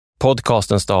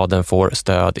Podcasten Staden får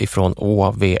stöd ifrån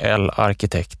OVL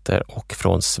Arkitekter och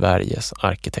från Sveriges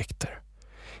arkitekter.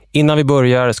 Innan vi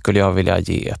börjar skulle jag vilja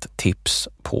ge ett tips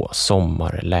på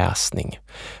sommarläsning.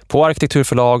 På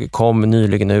Arkitekturförlag kom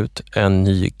nyligen ut en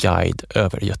ny guide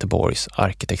över Göteborgs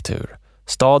arkitektur.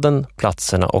 Staden,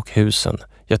 platserna och husen.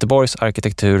 Göteborgs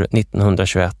arkitektur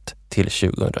 1921 till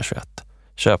 2021.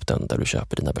 Köp den där du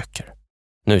köper dina böcker.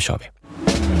 Nu kör vi!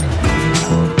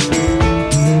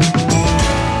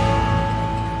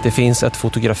 Det finns ett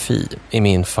fotografi i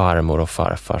min farmor och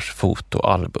farfars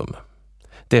fotoalbum.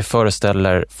 Det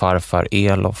föreställer farfar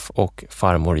Elof och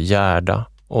farmor Gerda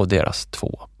och deras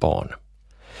 2 barn.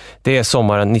 Det är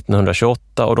sommaren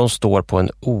 1928 och de står på en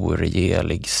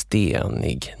oregelig,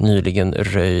 stenig, nyligen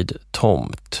röjd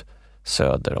tomt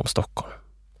söder om Stockholm.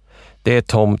 Det är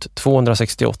tomt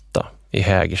 268 i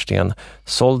Hägersten,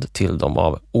 såld till dem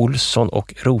av Olsson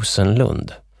och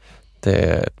Rosenlund. Det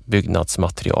är ett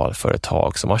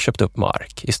byggnadsmaterialföretag som har köpt upp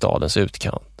mark i stadens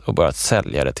utkant och börjat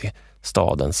sälja det till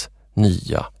stadens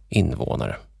nya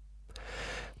invånare.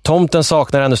 Tomten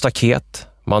saknar ännu staket.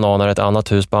 Man anar ett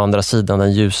annat hus på andra sidan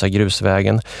den ljusa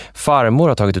grusvägen. Farmor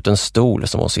har tagit ut en stol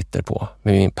som hon sitter på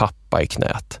med min pappa i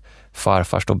knät.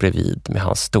 Farfar står bredvid med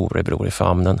hans storebror i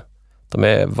famnen. De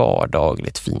är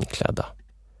vardagligt finklädda.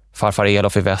 Farfar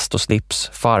Elof i väst och slips,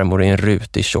 farmor i en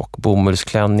rutig tjock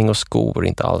bomullsklänning och skor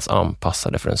inte alls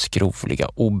anpassade för den skrovliga,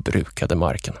 obrukade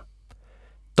marken.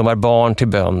 De är barn till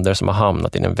bönder som har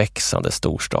hamnat i den växande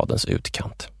storstadens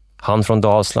utkant. Han från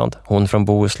Dalsland, hon från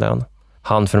Bohuslän.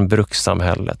 Han från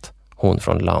brukssamhället, hon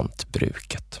från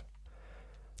lantbruket.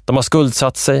 De har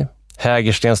skuldsatt sig.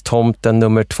 Hägerstens tomten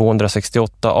nummer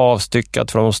 268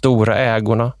 avstyckad från de stora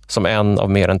ägorna som en av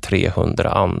mer än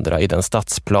 300 andra i den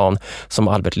stadsplan som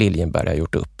Albert Liljenberg har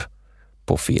gjort upp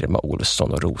på firma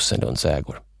Olsson och Rosenlunds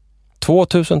ägor.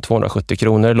 2270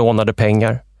 kronor lånade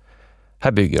pengar.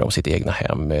 Här bygger de sitt egna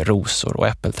hem med rosor och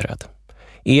äppelträd.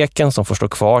 Eken som får stå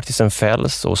kvar tills en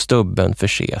fälls och stubben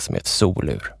förses med ett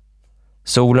solur.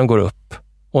 Solen går upp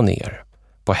och ner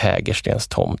på Hägerstens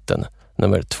tomten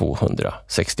nummer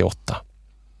 268.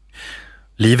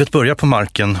 Livet börjar på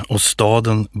marken och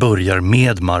staden börjar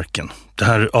med marken. Det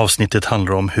här avsnittet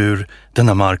handlar om hur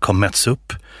denna mark har mätts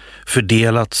upp,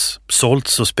 fördelats,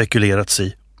 sålts och spekulerats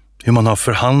i. Hur man har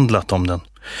förhandlat om den,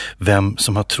 vem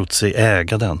som har trott sig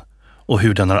äga den och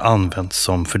hur den har använts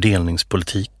som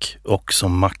fördelningspolitik och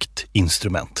som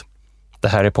maktinstrument. Det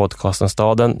här är podcasten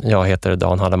Staden. Jag heter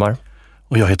Dan Hallemar.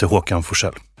 Och jag heter Håkan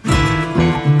Forsell.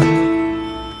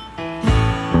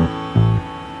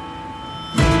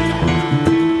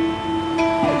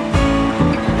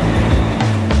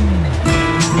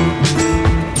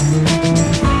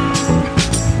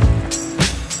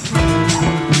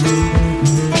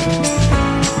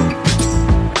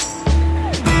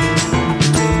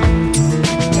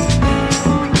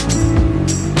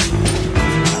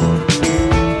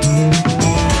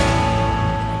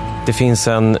 Det finns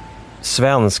en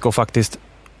svensk och faktiskt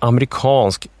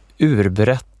amerikansk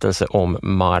urberättelse om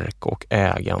mark och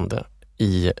ägande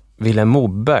i Vilhelm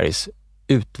Mobergs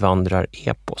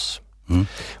utvandrarepos.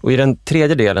 Och i den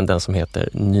tredje delen, den som heter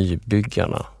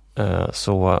Nybyggarna,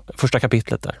 så första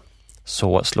kapitlet där,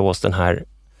 så slås den här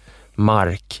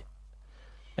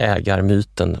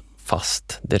markägarmyten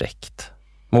fast direkt.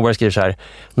 Moberg skriver så här: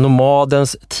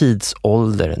 nomadens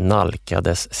tidsålder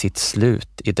nalkades sitt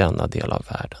slut i denna del av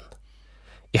världen.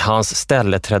 I hans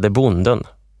ställe trädde bonden,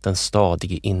 den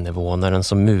stadige invånaren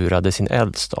som murade sin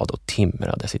eldstad och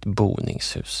timrade sitt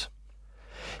boningshus.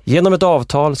 Genom ett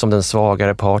avtal som den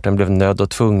svagare parten blev nödd och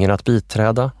tvungen att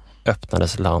biträda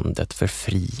öppnades landet för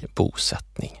fri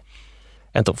bosättning.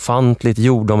 Ett ofantligt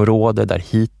jordområde där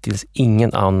hittills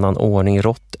ingen annan ordning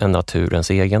rått än naturens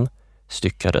egen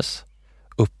styckades,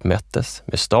 uppmättes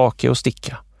med stake och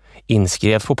sticka,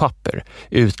 inskrevs på papper,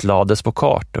 utlades på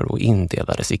kartor och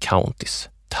indelades i counties,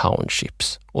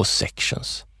 townships och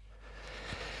sections.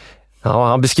 Ja,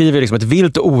 han beskriver liksom ett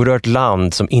vilt och orört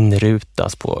land som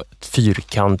inrutas på ett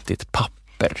fyrkantigt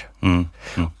papper.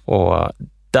 Och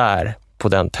där på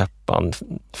den täppan,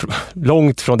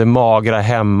 långt från det magra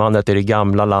hemmanet i det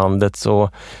gamla landet, så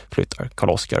flyttar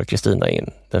Karl-Oskar och Kristina in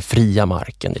den fria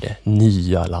marken i det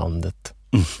nya landet.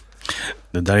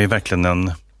 Det där är verkligen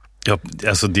en... Ja,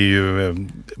 alltså det är ju...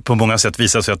 På många sätt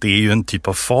visar sig att det är ju en typ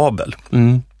av fabel.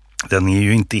 Den är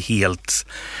ju inte helt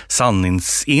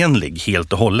sanningsenlig,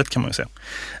 helt och hållet kan man ju säga.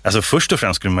 Alltså först och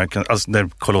främst skulle man, alltså när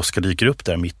Karl-Oskar dyker upp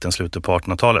där mitten, slutet på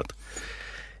 1800-talet.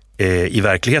 I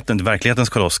verklighetens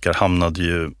Karl-Oskar hamnade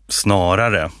ju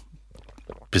snarare,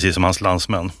 precis som hans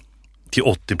landsmän, till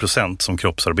 80% som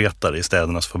kroppsarbetare i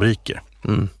städernas fabriker.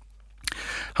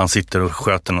 Han sitter och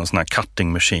sköter någon sån här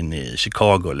cutting machine i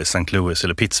Chicago eller St. Louis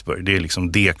eller Pittsburgh. Det är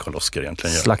liksom det Karl-Oskar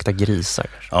egentligen gör. Slakta grisar.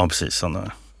 Ja, precis.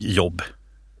 Sådana jobb.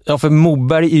 Ja, för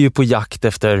Moberg är ju på jakt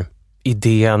efter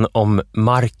idén om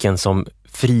marken som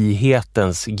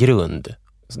frihetens grund.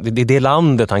 Det är det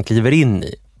landet han kliver in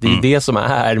i. Det är det som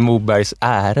är Mobergs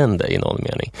ärende i någon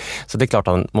mening. Så det är klart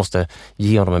att han måste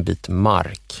ge honom en bit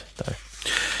mark där.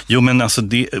 Jo, men alltså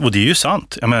det är ju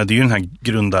sant. Jag menar, det är ju den här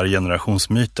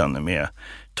grundargenerationsmyten med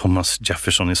Thomas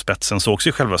Jefferson i spetsen, såg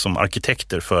sig själva som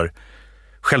arkitekter för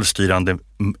självstyrande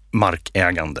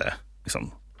markägande,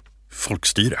 liksom,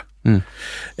 folkstyre.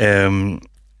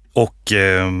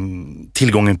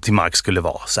 Tillgången till mark skulle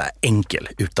vara så här enkel,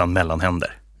 utan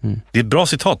mellanhänder. Det är ett bra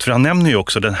citat, för han nämner ju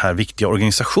också den här viktiga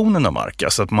organisationen av mark,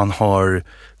 alltså att man har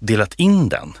delat in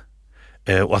den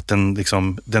och att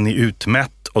den är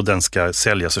utmätt och den ska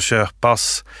säljas och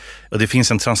köpas. Och det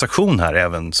finns en transaktion här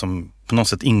även som på något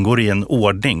sätt ingår i en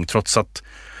ordning, trots att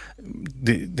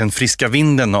den friska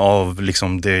vinden av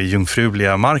liksom det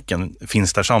jungfruliga marken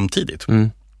finns där samtidigt.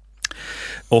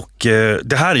 Och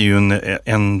det här är ju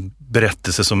en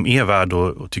berättelse som är värd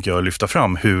att, tycker jag, lyfta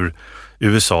fram, hur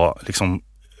USA liksom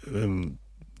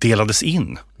delades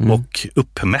in och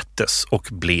uppmättes och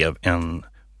blev en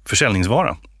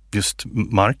försäljningsvara, just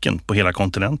marken på hela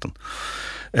kontinenten.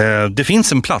 Det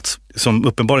finns en plats som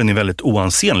uppenbarligen är en väldigt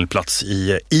oansenlig plats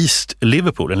i East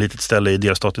Liverpool, en litet ställe i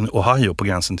delstaten Ohio på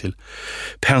gränsen till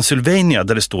Pennsylvania,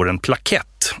 där det står en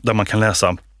plakett där man kan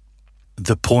läsa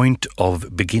The Point of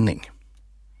Beginning.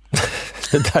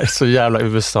 Det där är så jävla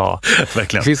USA.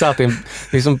 Verkligen. Det finns alltid en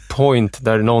liksom point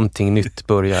där någonting nytt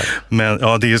börjar. Men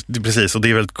ja, det är precis, och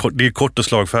det är kort och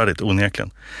slagfärdigt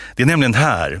onekligen. Det är nämligen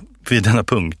här, vid denna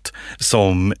punkt,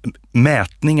 som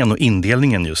mätningen och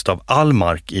indelningen just av all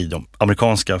mark i de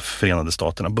amerikanska förenade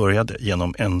staterna började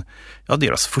genom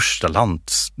deras första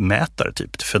lantmätare,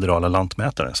 typ federala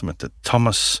lantmätare, som hette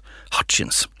Thomas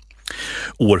Hutchins.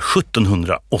 År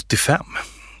 1785.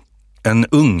 En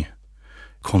ung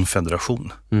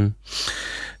konfederation.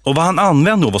 Och vad han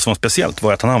använde och vad som var speciellt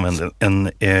var att han använde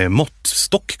en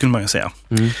måttstock, kunde man ju säga,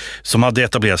 som hade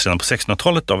etablerats redan på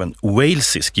 1600-talet av en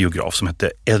walesisk geograf som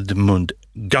hette Edmund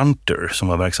Gunter, som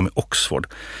var verksam i Oxford.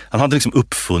 Han hade liksom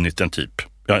uppfunnit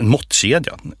en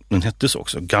måttkedja, den hette så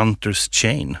också, Gunters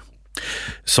Chain,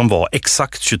 som var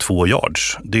exakt 22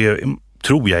 yards. Det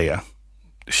tror jag är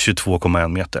 22,1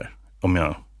 meter, om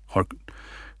jag har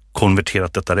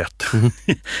konverterat detta rätt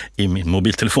i min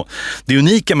mobiltelefon. Det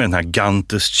unika med den här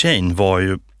Gunters Chain var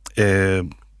ju,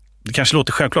 det kanske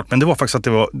låter självklart, men det var faktiskt att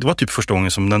det var typ första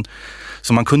gången som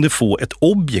man kunde få ett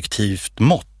objektivt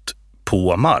mått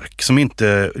på mark som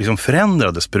inte liksom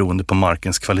förändrades beroende på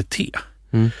markens kvalitet.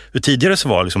 För tidigare så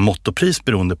var liksom mått och pris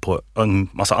beroende på en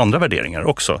massa andra värderingar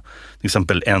också. Till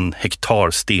exempel 1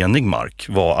 hektar stenig mark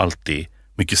var alltid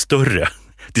mycket större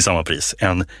till samma pris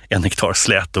än 1 hektar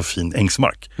slät och fin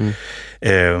ängsmark.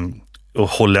 Och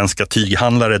holländska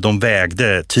tyghandlare, de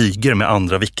vägde tyger med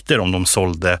andra vikter om de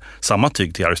sålde samma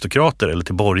tyg till aristokrater eller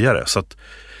till borgare. Så att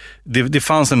det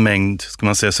fanns en mängd, ska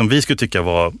man säga, som vi skulle tycka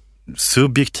var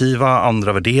subjektiva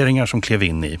andra värderingar som klev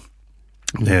in i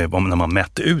när man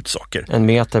mätte ut saker. En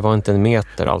meter var inte en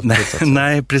meter alltid.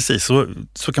 Nej, precis.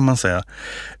 Så kan man säga.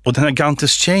 Och den här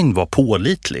Gunters Chain var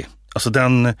pålitlig. Alltså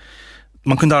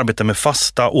man kunde arbeta med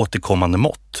fasta återkommande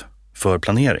mått för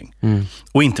planering.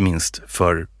 Och inte minst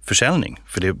för försäljning.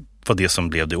 För det var det som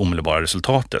blev det omedelbara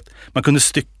resultatet. Man kunde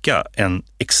stycka en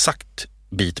exakt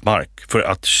bit mark för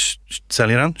att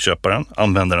säljaren, köparen,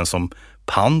 använda den som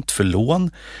pant för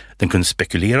lån. Den kunde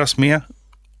spekuleras med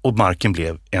och marken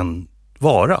blev en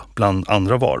vara bland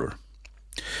andra varor.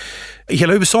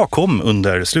 Hela USA kom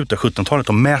under slutet av 1700-talet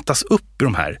att mätas upp i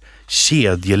de här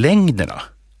kedjelängderna.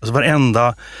 Alltså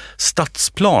varenda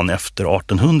stadsplan efter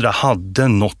 1800 hade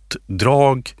något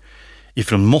drag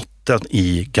ifrån måtten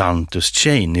i Gunters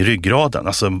Chain i ryggraden.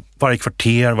 Alltså varje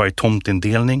kvarter, varje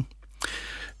tomtindelning.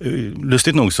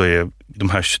 Lustigt nog så är de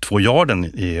här 22 yarden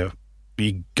i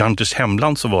Gunters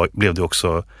hemland så blev det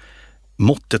också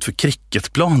måttet för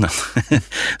cricketplanen.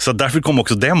 Så därför kom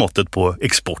också det måttet på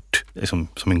export som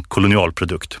en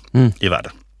kolonialprodukt i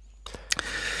världen.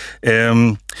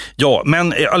 Ja,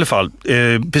 men i alla fall,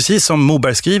 precis som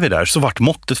Moberg skriver där så vart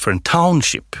måttet för en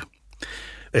township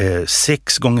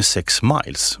 6 gånger 6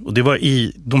 miles. Och det var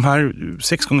i de här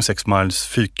 6 gånger 6 miles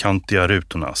fyrkantiga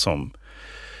rutorna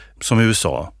som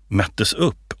USA mättes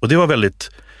upp. Och det var väldigt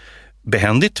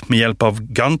behändigt. Med hjälp av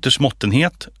Gunters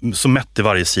måttenhet så mätte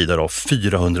varje sida av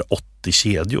 480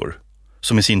 kedjor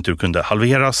som i sin tur kunde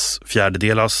halveras,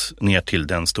 fjärdedelas ner till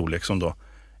den storlek som då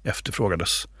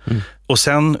efterfrågades. Och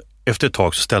sen efter ett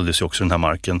tag så ställdes ju också den här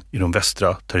marken i de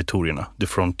västra territorierna, the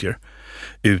frontier,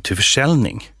 ut till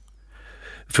försäljning.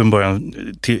 Från början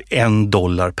till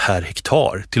 $1 per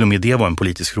hektar. Till och med det var en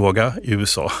politisk fråga i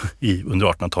USA under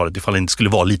 1800-talet, ifall det inte skulle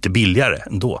vara lite billigare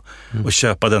ändå. Och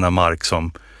köpa denna mark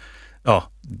som,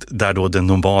 där då den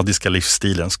nomadiska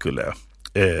livsstilen skulle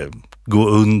gå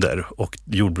under och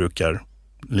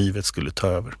jordbrukarlivet skulle ta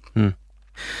över.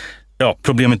 Ja,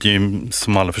 problemet är ju,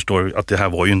 som alla förstår, att det här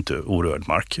var ju inte orörd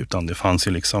mark, utan det fanns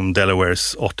ju liksom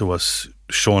Delawares, Ottawas,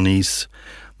 Shawnees,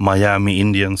 Miami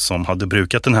Indians som hade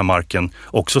brukat den här marken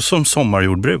också som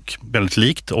sommarjordbruk, väldigt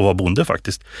likt och var bonde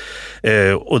faktiskt.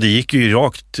 Och det gick ju i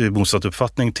rakt motsatt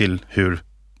uppfattning till hur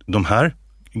de här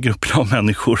grupperna av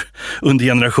människor under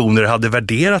generationer hade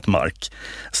värderat mark.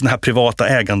 Så den här privata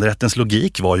äganderättens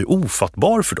logik var ju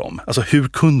ofattbar för dem. Alltså hur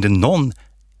kunde någon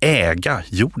äga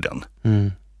jorden?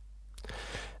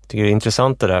 Jag tycker det är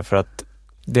intressant det där, för att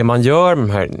det man gör med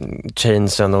de här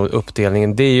chainsen och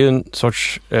uppdelningen, det är ju en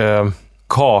sorts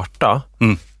karta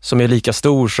som är lika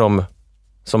stor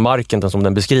som marken som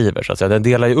den beskriver. Så att säga. Den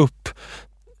delar ju upp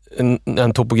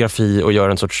en topografi och gör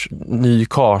en sorts ny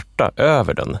karta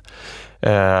över den.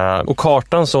 Och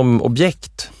kartan som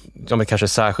objekt, kanske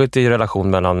särskilt i relation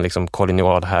mellan liksom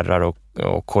kolonialherrar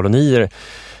och kolonier,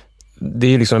 det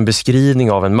är liksom en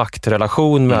beskrivning av en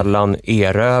maktrelation mellan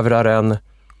erövraren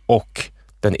och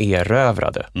den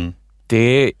erövrade. Det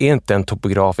är inte en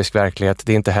topografisk verklighet.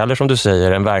 Det är inte heller, som du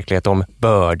säger, en verklighet om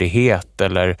bördighet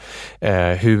eller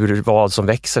vad som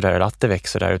växer där eller att det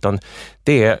växer där, utan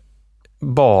det är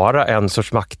bara en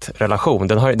sorts maktrelation.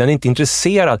 Den är inte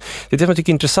intresserad. Det är det som jag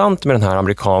tycker är intressant med den här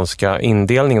amerikanska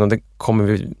indelningen, och det kommer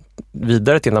vi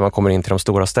vidare till när man kommer in till de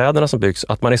stora städerna som byggs,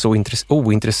 att man är så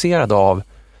ointresserad av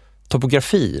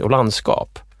topografi och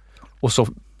landskap. Och så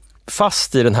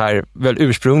fast i den här väl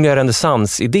ursprungliga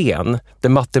renässansidén, det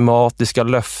matematiska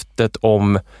löftet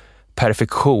om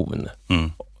perfektion.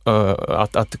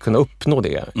 Att kunna uppnå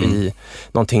det i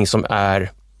någonting som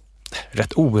är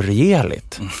rätt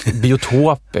oregerligt.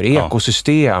 Biotoper,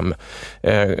 ekosystem,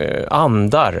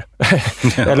 andar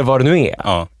eller vad det nu är.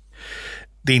 Ja.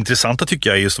 Det intressanta tycker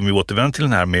jag är just om vi återvänder till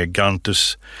den här med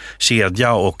Gunters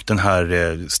kedja och den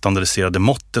här standardiserade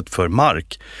måttet för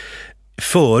mark.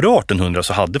 Före 1800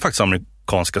 så hade faktiskt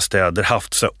amerikanska städer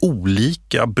haft så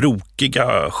olika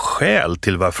brokiga skäl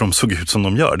till varför de såg ut som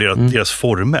de gör, deras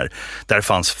former. Där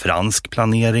fanns fransk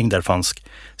planering, där fanns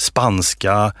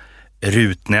spanska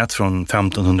rutnät från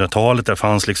 1500-talet, där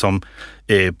fanns liksom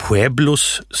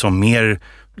pueblos som mer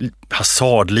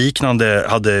hasardliknande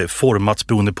hade formats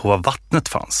beroende på vad vattnet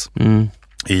fanns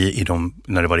i dem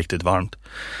när det var riktigt varmt.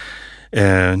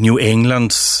 New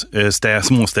Englands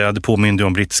småstäder påminner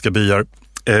om brittiska byar.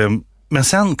 Men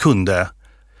sen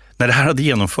när det här hade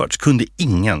genomförts, kunde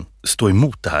ingen stå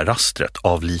emot det här rastret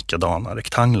av likadana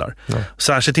rektanglar. Nej.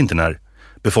 Särskilt inte när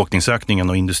befolkningsökningen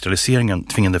och industrialiseringen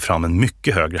tvingade fram en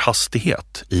mycket högre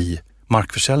hastighet i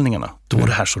markförsäljningarna. Då var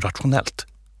det här så rationellt.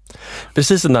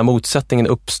 Precis, den där motsättningen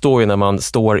uppstår ju när man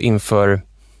står inför,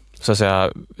 så att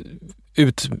säga,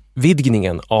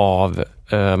 utvidgningen av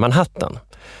Manhattan.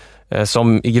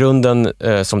 Som i grunden,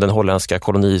 som den holländska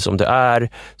koloni som det är,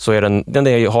 så är den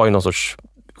har ju någon sorts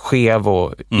skev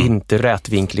och inte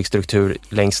rätvinklig struktur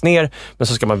längst ner, men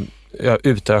så ska man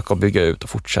utöka och bygga ut och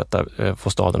fortsätta få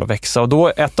staden att växa. Och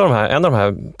då en av de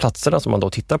här platserna som man då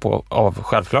tittar på av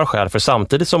självklara skäl, för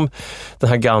samtidigt som den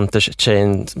här Gunters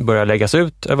chain börjar läggas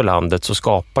ut över landet, så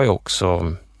skapar ju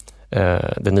också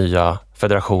den nya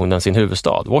federationen sin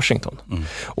huvudstad, Washington.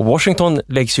 Och Washington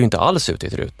läggs ju inte alls ut i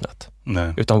ett rutnät.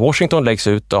 Nej. Utan Washington läggs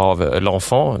ut av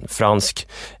L'Enfant, en fransk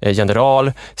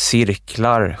general,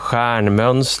 cirklar,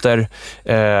 stjärnmönster,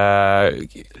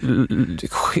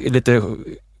 lite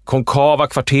konkava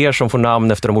kvarter som får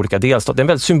namn efter de olika delstaterna. Det är en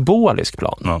väldigt symbolisk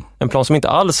plan. Ja. En plan som inte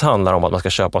alls handlar om att man ska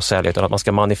köpa och sälja, utan att man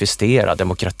ska manifestera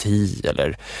demokrati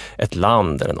eller ett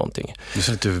land eller någonting. Det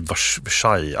är lite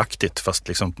Versailles-aktigt, fast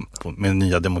liksom med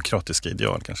nya demokratiska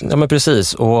ideal kanske. Ja, men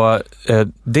precis. Och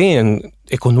det är en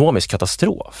ekonomisk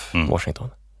katastrof, Washington.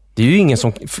 Det är ju ingen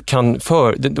som kan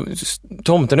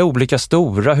tomterna är olika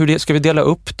stora. Hur ska vi dela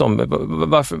upp dem?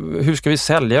 Hur ska vi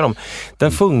sälja dem?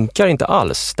 Den funkar inte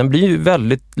alls. Den blir ju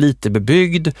väldigt lite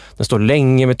bebyggd. Den står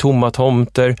länge med tomma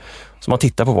tomter. Så man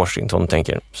tittar på Washington och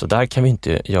tänker, så där kan vi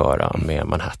inte göra med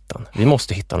Manhattan. Vi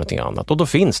måste hitta någonting annat. Och då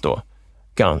finns då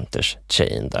Gunters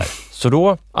chain där. Så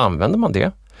då använder man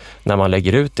det när man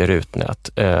lägger ut det rutnät,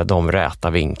 de räta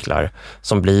vinklar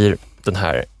som blir den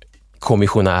här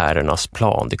kommissionärernas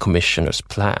plan, the commissioners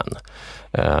plan,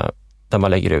 där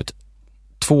man lägger ut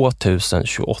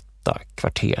 2028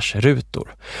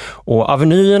 kvartersrutor. Och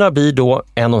avenyerna blir då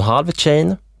 1,5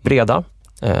 chain breda,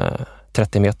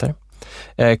 30 meter.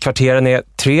 Kvarteren är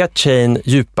 3 chain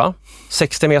djupa,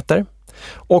 60 meter.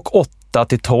 Och 8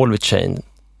 till 12 chain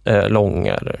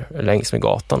långa eller längs med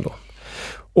gatan då.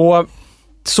 Och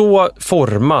så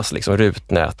formas liksom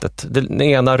rutnätet. Den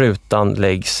ena rutan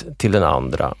läggs till den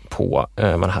andra på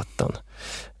Manhattan.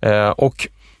 Och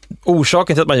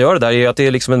orsaken till att man gör det där är att det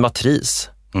är liksom en matris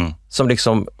som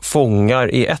liksom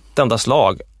fångar i ett enda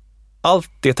slag allt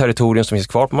det territorium som finns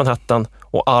kvar på Manhattan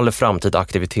och all framtida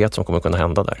aktivitet som kommer kunna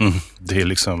hända där. Det är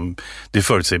liksom, det är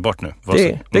förutsägbart nu.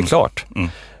 Det är klart.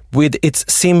 With its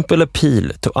simple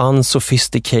appeal to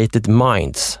unsophisticated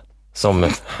minds,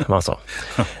 som man sa.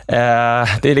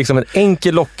 Det är liksom en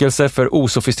enkel lockelse för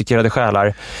osofistikerade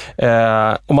själar.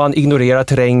 Och man ignorerar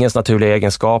terrängens naturliga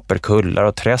egenskaper, kullar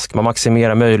och träsk. Man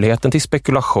maximerar möjligheten till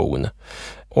spekulation.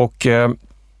 Och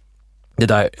det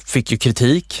där fick ju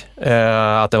kritik,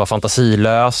 att det var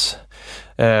fantasilös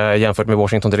jämfört med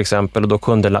Washington till exempel. Och då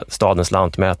kunde stadens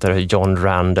lantmätare John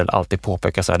Randall alltid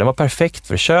påpeka så här: den var perfekt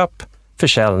för köp,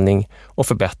 försäljning och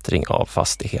förbättring av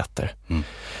fastigheter.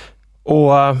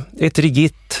 Och ett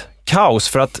rigitt kaos,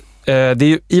 för att det är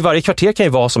ju, i varje kvarter kan ju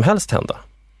vad som helst hända.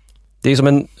 Det är som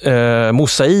en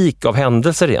mosaik av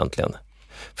händelser egentligen.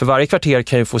 För varje kvarter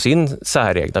kan ju få sin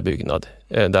säregna byggnad.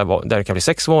 Där det kan bli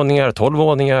 6 våningar, 12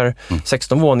 våningar,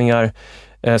 16 våningar.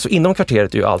 Så inom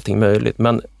kvarteret är ju allting möjligt,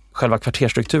 men själva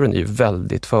kvarterstrukturen är ju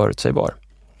väldigt förutsägbar.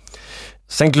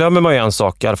 Sen glömmer man ju en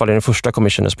sak, i alla fall i den första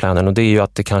commissionersplanen, och det är ju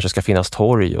att det kanske ska finnas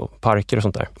torg och parker och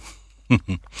sånt där.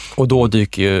 Och då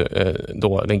dyker ju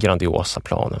då den grandiosa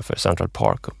planen för Central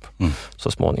Park upp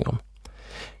så småningom.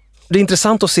 Det är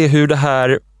intressant att se hur det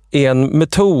här är en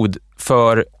metod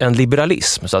för en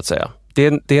liberalism, så att säga. Det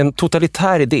är en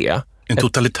totalitär idé. En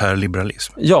totalitär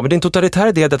liberalism. Ja, men det är en totalitär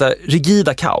idé, detta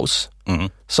rigida kaos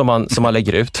som man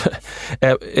lägger ut.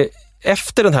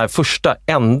 Efter den här första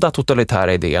enda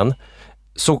totalitära idén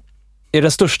så är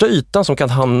den största ytan som kan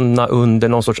hamna under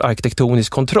någon sorts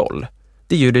arkitektonisk kontroll,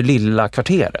 det är ju det lilla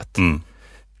kvarteret.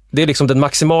 Det är liksom den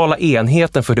maximala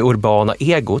enheten för det urbana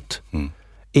egot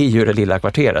är ju det lilla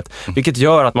kvarteret. Vilket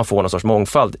gör att man får någon sorts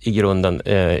mångfald i grunden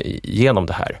genom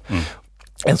det här.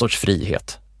 En sorts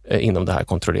frihet inom det här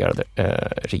kontrollerade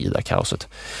rigida kaoset.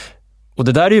 Och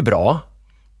det där är ju bra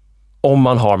om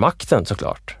man har makten,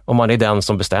 såklart. Om man är den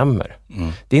som bestämmer.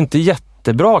 Det är inte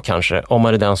jättebra kanske om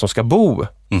man är den som ska bo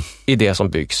i det som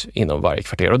byggs inom varje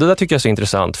kvarter. Och det där tycker jag är så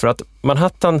intressant, för att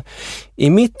Manhattan i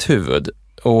mitt huvud,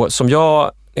 och som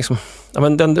jag liksom,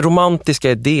 den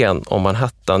romantiska idén om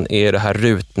Manhattan är det här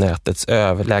rutnätets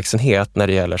överlägsenhet när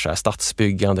det gäller så här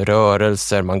stadsbyggande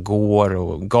rörelser, man går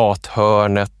och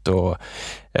gathörnet och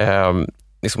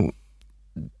liksom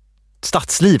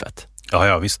stadslivet.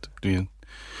 Ja, visst. Det är ju en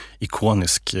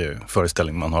ikonisk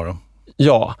föreställning man har.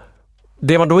 Ja,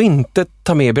 det man då inte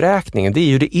tar med i beräkningen, det är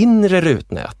ju det inre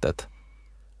rutnätet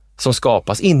som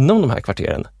skapas inom de här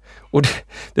kvarteren. Och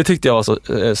det tyckte jag var så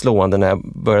slående när jag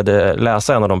började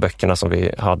läsa en av de böckerna som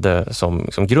vi hade som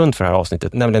grund för det här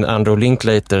avsnittet, nämligen Andrew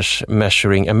Linklaters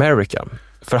Measuring America.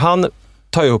 För han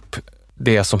tar ju upp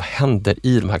det som händer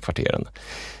i de här kvarteren.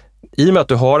 I och med att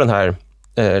du har den här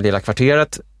lilla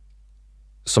kvarteret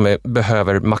som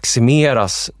behöver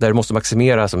maximeras, där det måste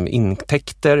maximeras som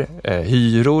intäkter,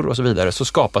 hyror och så vidare, så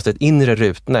skapas det ett inre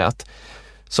rutnät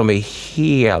som är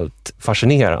helt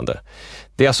fascinerande.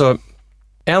 Det är alltså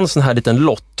en sån här liten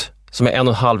lott som är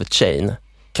 1,5 chain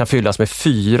kan fyllas med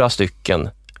 4 stycken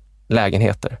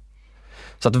lägenheter.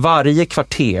 Så att varje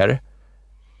kvarter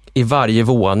i varje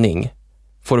våning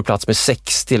får du plats med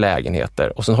 60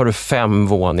 lägenheter och sen har du 5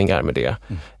 våningar med det.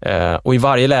 Och i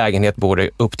varje lägenhet bor det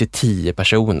upp till 10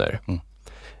 personer.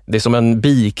 Det är som en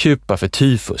bikupa för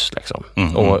tyfus liksom.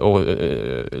 Och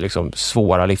liksom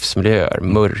svåra livsmiljöer,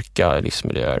 mörka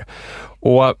livsmiljöer.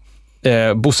 Och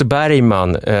Bosse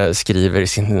Bergman skriver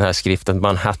i den här skriften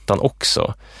Manhattan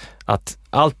också att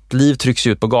allt liv trycks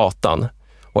ut på gatan,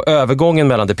 och övergången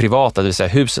mellan det privata, det vill säga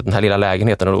huset, den här lilla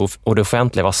lägenheten, och det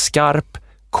offentliga var skarp,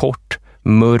 kort,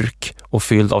 mörk och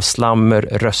fylld av slammer,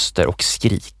 röster och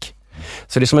skrik.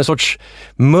 Så det är som en sorts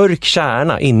mörk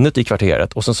kärna inuti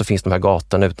kvarteret, och sen så finns de här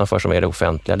gatorna utanför som är det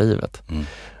offentliga livet.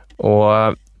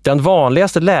 Och den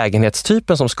vanligaste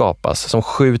lägenhetstypen som skapas, som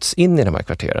skjuts in i de här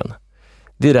kvarteren,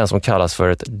 det är den som kallas för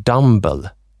ett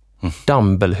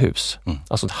dumbbellhus.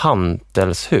 Alltså ett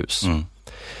hantelshus.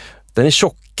 Den är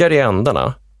tjockare i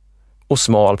ändarna och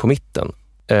smal på mitten.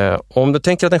 Om du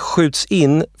tänker att den skjuts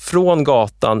in från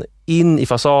gatan in i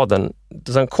fasaden,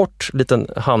 det är en kort liten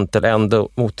hantelände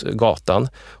mot gatan,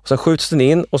 och sen skjuts den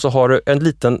in och så har du en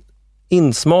liten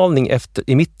insmalning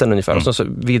i mitten ungefär, och så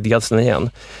vidgas den igen.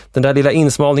 Den där lilla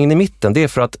insmalningen i mitten, det är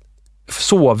för att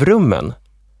sovrummen,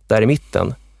 där i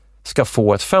mitten ska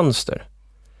få ett fönster.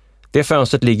 Det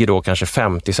fönstret ligger då kanske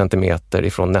 50 centimeter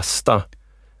ifrån nästa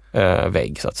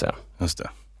vägg så att säga. Just det.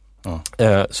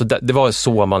 Ja. Så det var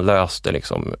så man löste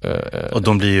liksom. Och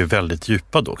de blir ju väldigt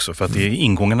djupa då också, för att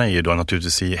ingångarna är ju då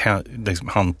naturligtvis i liksom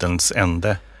hantens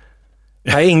ände.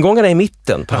 Nej, ingångarna är i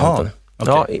mitten på hanten.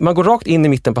 Okay. Ja, man går rakt in i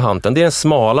mitten på hanten. Det är den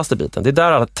smalaste biten. Det är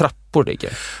där alla trappor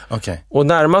ligger. Okay. Och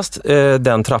närmast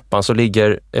den trappan så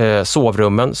ligger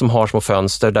sovrummen som har små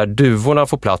fönster där duvorna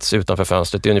får plats utanför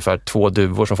fönstret. Det är ungefär 2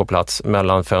 duvor som får plats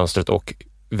mellan fönstret och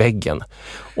väggen.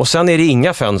 Och sen är det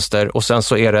inga fönster och sen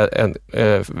så är det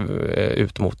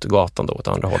ut mot gatan då åt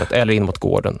andra hållet eller in mot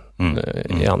gården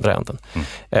i andra änden.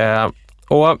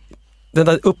 Och den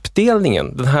där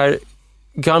uppdelningen, den här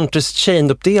Gunter's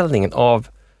Chain-uppdelningen av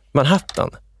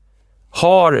Manhattan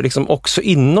har liksom också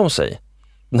inom sig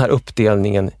den här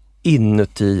uppdelningen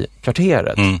inuti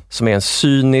kvarteret som är en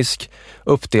cynisk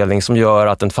uppdelning som gör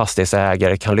att en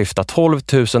fastighetsägare kan lyfta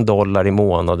 $12,000 i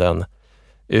månaden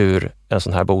ur en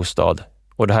sån här bostad.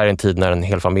 Och det här är en tid när en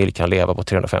hel familj kan leva på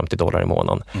 $350 i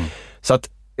månaden. Så att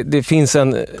det finns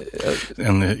en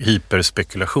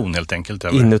hyperspekulation helt enkelt.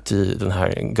 Inuti den här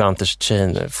Gunter's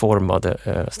Chain-formade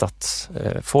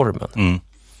stadsformen.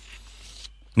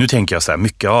 Nu tänker jag så här,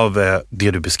 mycket av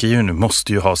det du beskriver nu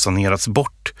måste ju ha sanerats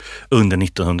bort under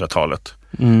 1900-talet.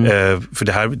 För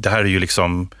det här är ju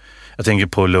liksom, jag tänker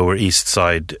på Lower East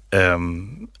Side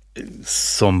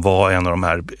som var en av de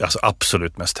här alltså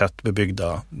absolut mest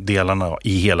tättbebyggda delarna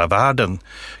i hela världen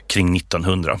kring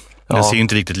 1900. Den ser ju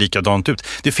inte riktigt likadant ut.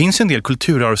 Det finns en del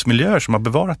kulturarvsmiljöer som har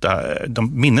bevarat det här,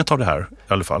 minnet av det här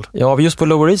i alla fall. Ja, just på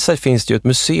Lower East Side finns det ju ett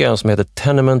museum som heter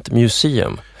Tenement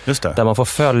Museum. Just det. Där man får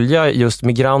följa just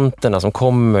migranterna som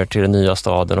kommer till den nya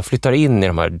staden och flyttar in i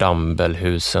de här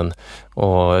Dumbbellhusen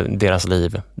och deras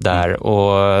liv där.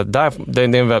 Och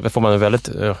där får man en väldigt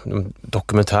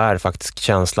dokumentär faktisk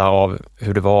känsla av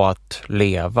hur det var att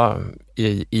leva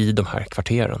i de här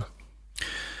kvarteren.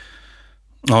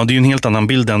 Ja, det är ju en helt annan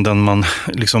bild än den man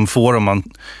liksom får om man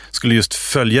skulle just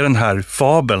följa den här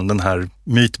fabeln, den här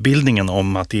mytbildningen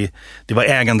om att det var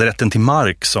äganderätten till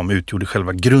mark som utgjorde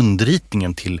själva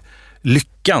grundritningen till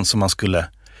lyckan som man skulle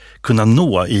kunna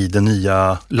nå i det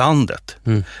nya landet.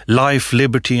 Life,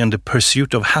 liberty and the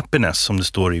pursuit of happiness som det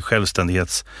står i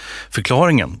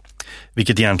självständighetsförklaringen.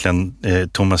 Vilket egentligen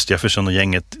Thomas Jefferson och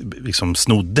gänget liksom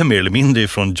snodde mer eller mindre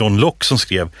från John Locke som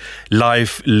skrev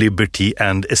Life, liberty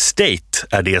and estate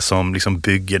är det som liksom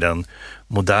bygger den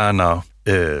moderna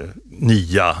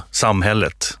nya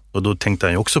samhället. Och då tänkte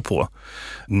han ju också på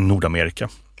Nordamerika.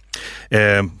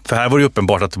 För här var det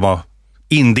uppenbart att det var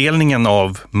indelningen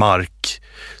av mark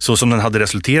så som den hade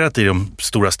resulterat i de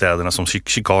stora städerna som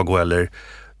Chicago eller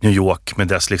New York med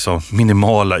dess liksom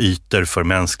minimala ytor för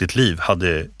mänskligt liv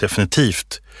hade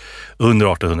definitivt under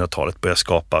 1800-talet börjat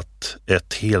skapa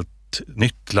ett helt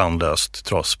nytt landlöst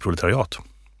trasproletariat.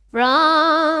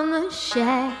 From a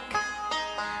shack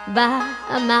by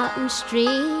a mountain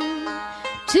stream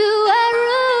to a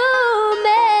room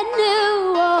in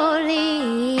New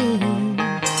Orleans,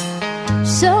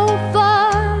 so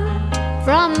far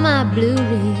from my Blue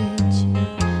Ridge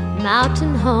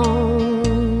mountain home.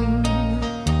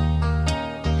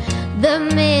 The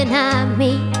men I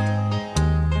meet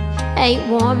ain't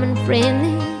warm and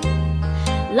friendly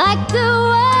like the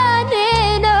one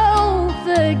in old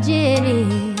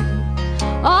Virginia.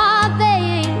 Oh, they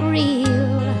ain't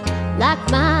real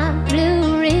like my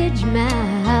Blue Ridge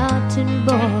mountain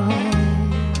boy.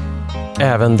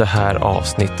 Även det här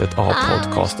avsnittet av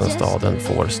podcasten Staden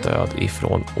får stöd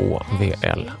ifrån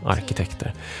OVL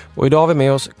Arkitekter. Och idag har vi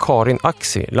med oss Karin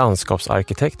Axi,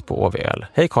 landskapsarkitekt på OVL.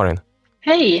 Hej Karin!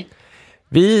 Hej!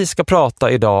 Vi ska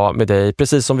prata idag med dig,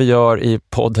 precis som vi gör i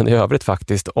podden i övrigt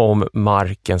faktiskt, om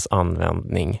markens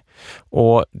användning.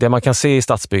 Och det man kan se i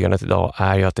stadsbyggandet idag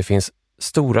är ju att det finns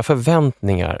stora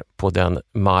förväntningar på den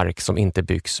mark som inte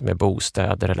byggs med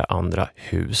bostäder eller andra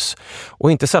hus.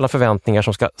 Och inte sällan förväntningar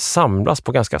som ska samlas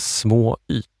på ganska små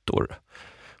ytor.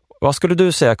 Vad skulle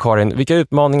du säga, Karin, vilka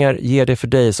utmaningar ger det för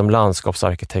dig som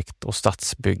landskapsarkitekt och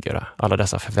stadsbyggare, alla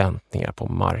dessa förväntningar på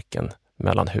marken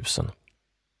mellan husen?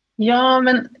 Ja,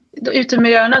 men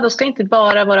utemiljöerna då ska inte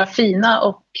bara vara fina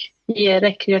och ge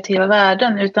rekreativa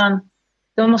värden, utan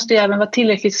de måste ju även vara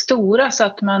tillräckligt stora så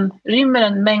att man rymmer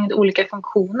en mängd olika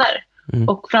funktioner.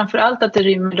 Och framförallt att det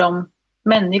rymmer de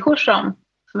människor som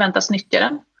förväntas nyttja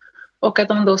den. Och att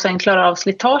de då sen klarar av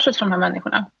slitaget från de här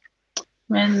människorna.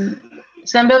 Men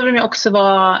sen behöver de också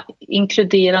vara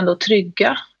inkluderande och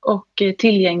trygga och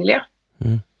tillgängliga.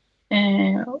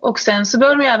 Och sen så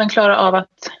behöver de även klara av att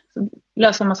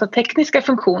lösa en massa tekniska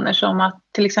funktioner som att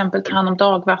till exempel ta hand om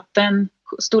dagvatten,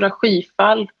 stora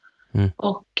skyfall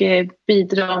och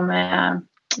bidra med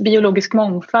biologisk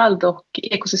mångfald och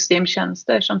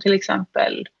ekosystemtjänster som till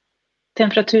exempel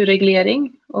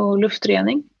temperaturreglering och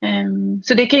luftrening.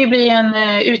 Så det kan ju bli en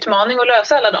utmaning att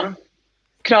lösa alla de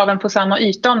kraven på samma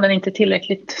yta om den inte är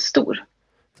tillräckligt stor.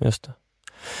 Just det.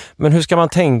 Men hur ska man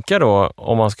tänka då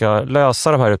om man ska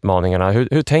lösa de här utmaningarna?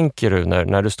 Hur tänker du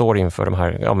när du står inför de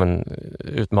här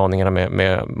utmaningarna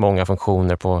med många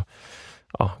funktioner på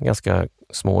ganska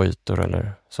små ytor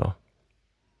eller så?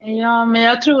 Ja, men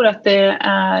jag tror att det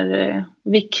är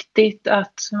viktigt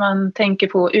att man tänker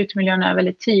på utmiljöerna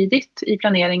väldigt tidigt i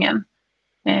planeringen.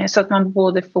 Så att man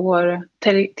både får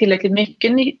tillräckligt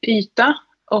mycket yta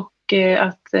och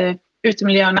att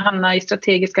utemiljöerna hamnar i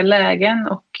strategiska lägen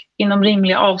och inom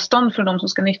rimliga avstånd från de som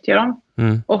ska nyttja dem.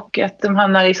 Och att de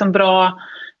hamnar i så bra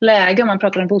läge, om man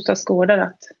pratar om bostadsgårdar,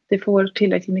 att det får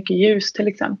tillräckligt mycket ljus till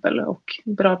exempel och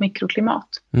bra mikroklimat.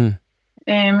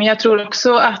 Men jag tror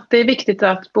också att det är viktigt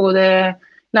att både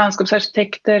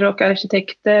landskapsarkitekter och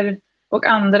arkitekter och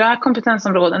andra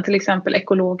kompetensområden, till exempel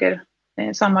ekologer,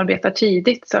 samarbetar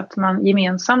tidigt så att man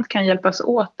gemensamt kan hjälpas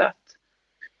åt att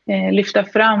lyfta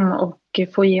fram och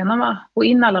få igenom och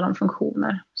in alla de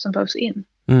funktioner som behövs in.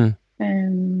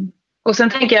 Och sen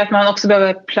tänker jag att man också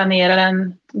behöver planera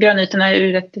grönytorna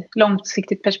ur ett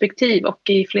långsiktigt perspektiv och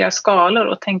i flera skalor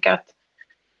och tänka att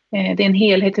det är en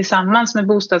helhet tillsammans med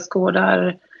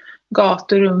bostadsgårdar,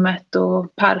 gaturummet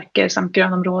och parker samt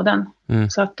grönområden.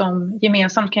 Så att de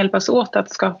gemensamt kan hjälpas åt att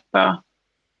skapa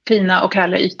fina och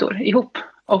härliga ytor ihop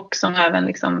och som även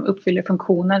liksom uppfyller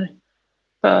funktioner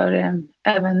för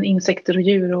även insekter och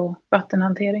djur och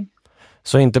vattenhantering.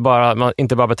 Så man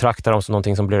inte bara betraktar dem som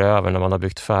någonting som blir över när man har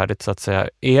byggt färdigt så att säga.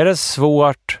 Är det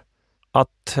svårt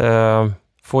att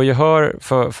få gehör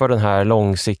för den här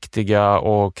långsiktiga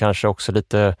och kanske också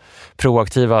lite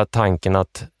proaktiva tanken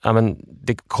att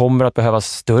det kommer att behövas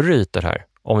större ytor här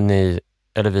om ni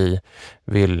eller vi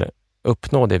vill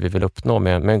uppnå det vi vill uppnå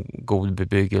med god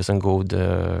bebyggelse, en god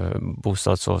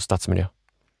bostads- och stadsmiljö?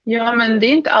 Ja, men det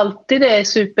är inte alltid det är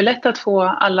superlätt att få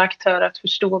alla aktörer att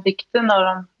förstå vikten av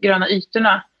de gröna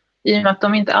ytorna i och med att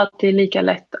de inte alltid är lika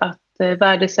lätt att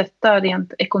värdesätta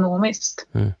rent ekonomiskt.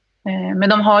 Men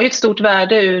de har ju ett stort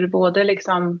värde ur både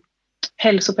liksom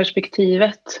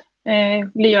hälsoperspektivet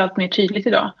blir ju allt mer tydligt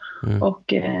idag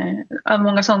och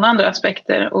många sådana andra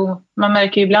aspekter. Och man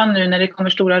märker ju ibland nu när det kommer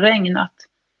stora regn att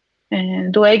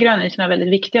då är grönytorna väldigt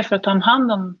viktiga för att ta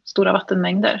hand om stora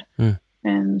vattenmängder.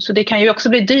 Så det kan ju också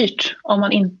bli dyrt om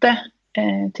man inte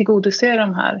tillgodoser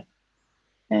de här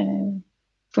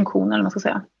funktionerna, man ska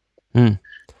säga.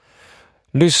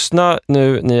 Lyssna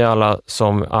nu ni alla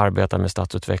som arbetar med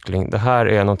stadsutveckling. Det här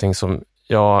är någonting som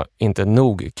jag inte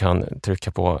nog kan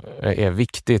trycka på är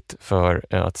viktigt för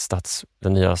att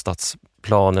de nya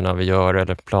stadsplanerna vi gör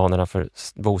eller planerna för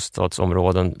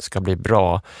bostadsområden ska bli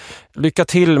bra. Lycka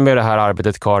till med det här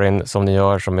arbetet, Karin, som ni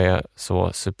gör som är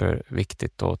så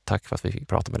superviktigt, och tack för att vi fick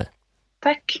prata med dig.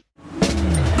 Tack.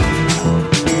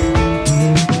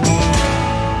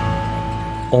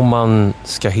 Om man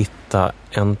ska hitta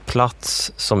en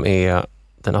plats som är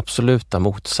den absoluta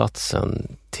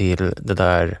motsatsen till det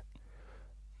där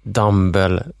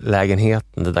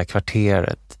Dumble-lägenheten, det där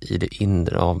kvarteret i det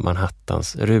inre av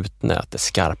Manhattans rutnät, det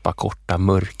skarpa, korta,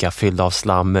 mörka, fyllda av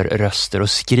slammer, röster och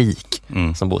skrik,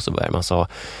 som Bosse Bergman sa,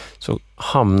 så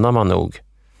hamnar man nog,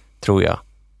 tror jag,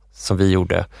 som vi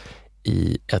gjorde,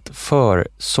 i ett för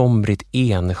somrigt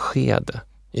Enskede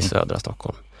i södra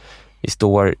Stockholm. Vi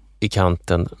står i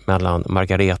kanten mellan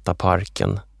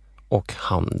Margaretaparken och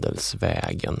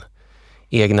Handelsvägen.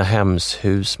 Egna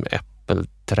hemshus med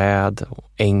äppelträd, och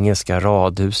engelska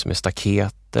radhus med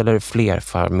staket eller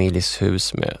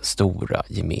flerfamiljshus med stora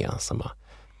gemensamma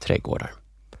trädgårdar.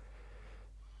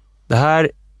 Det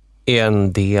här är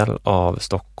en del av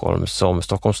Stockholm som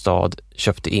Stockholms stad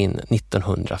köpte in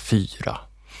 1904.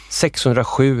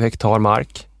 607 hektar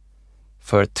mark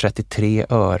för 33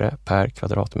 öre per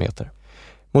kvadratmeter.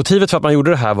 Motivet för att man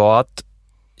gjorde det här var att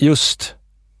just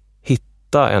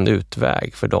hitta en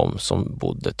utväg för de som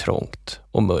bodde trångt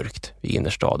och mörkt i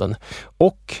innerstaden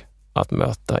och att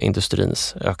möta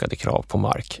industrins ökade krav på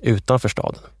mark utanför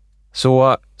staden.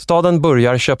 Så staden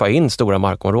börjar köpa in stora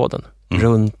markområden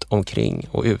runt omkring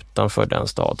och utanför den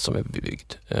stad som är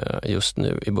bebyggd just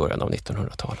nu i början av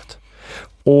 1900-talet.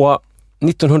 Och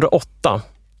 1908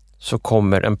 så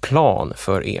kommer en plan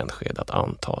för Enskede att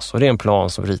antas, och det är en plan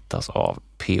som ritas av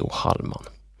P.O. Hallman.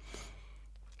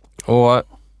 Och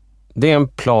det är en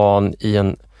plan i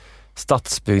en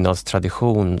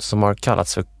stadsbyggnadstradition som har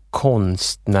kallats för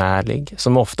konstnärlig,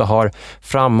 som ofta har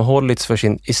framhållits för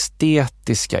sin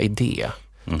estetiska idé.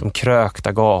 De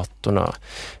krökta gatorna,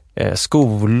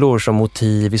 Skolor som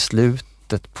motiv i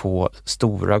slutet på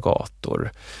stora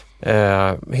gator.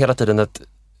 Hela tiden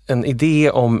en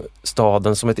idé om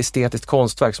staden som ett estetiskt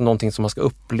konstverk, som någonting som man ska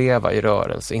uppleva i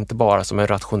rörelse, inte bara som en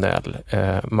rationell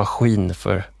maskin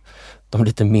för de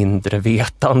lite mindre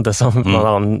vetande som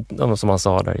man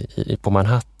sa där på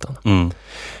Manhattan. Mm.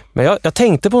 Men jag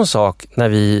tänkte på en sak när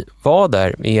vi var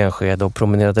där i Enskede och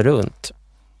promenerade runt.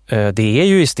 Det är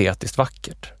ju estetiskt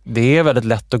vackert. Det är väldigt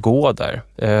lätt att gå där.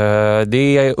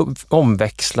 Det är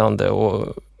omväxlande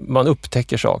och man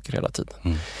upptäcker saker hela tiden.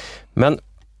 Mm. Men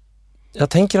jag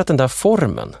tänker att den där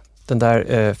formen, den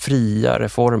där friare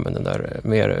formen, den där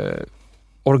mer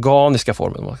organiska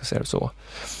formen, om man ska säga det så,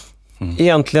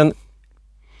 egentligen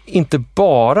inte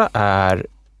bara är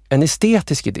en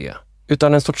estetisk idé,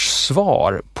 utan en sorts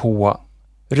svar på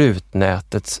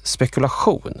rutnätets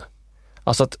spekulation.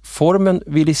 Alltså att formen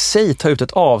vill i sig ta ut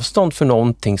ett avstånd för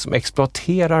någonting som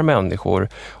exploaterar människor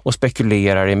och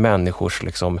spekulerar i människors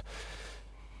liksom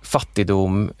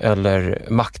fattigdom eller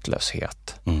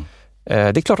maktlöshet. Mm.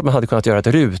 Det är klart att man hade kunnat göra ett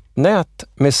rutnät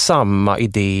med samma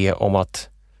idé om att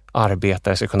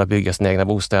arbetare ska kunna bygga sina egna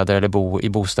bostäder eller bo i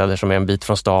bostäder som är en bit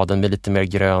från staden med lite mer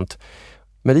grönt.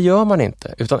 Men det gör man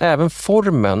inte, utan även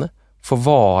formen får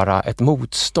vara ett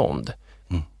motstånd.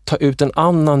 Ta ut en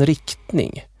annan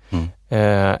riktning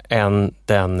än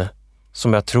den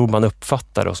som jag tror man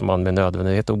uppfattade och som man med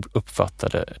nödvändighet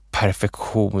uppfattade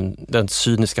den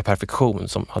cyniska perfektion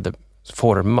som hade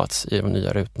formats i de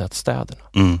nya rutnätstäderna.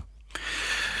 Mm.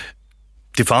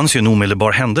 Det fanns ju en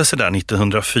omedelbar händelse där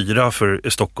 1904 för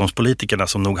Stockholmspolitikerna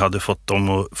som nog hade fått dem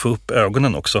att få upp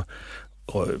ögonen också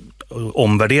och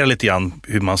omvärdera lite grann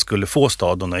hur man skulle få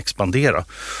staden att expandera.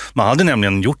 Man hade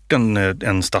nämligen gjort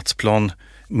en stadsplan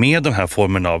med den här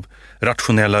formen av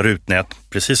rationella rutnät,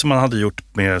 precis som man hade gjort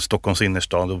med Stockholms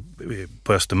innerstad och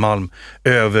på Östermalm,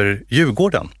 över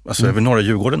Djurgården, alltså över norra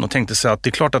Djurgården, och tänkte sig att det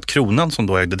är klart att kronan som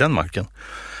då ägde den marken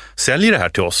säljer det här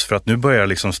till oss för att nu börjar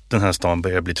liksom den här stan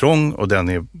börjar bli trång och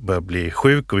den börjar bli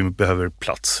sjuk och vi behöver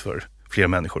plats för fler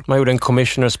människor. Man gjorde en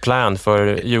commissioners plan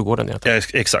för Djurgården.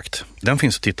 Exakt. Den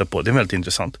finns att titta på. Det är väldigt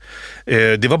intressant.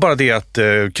 Det var bara det att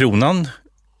kronan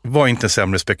var inte en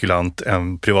sämre spekulant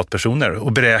än privatpersoner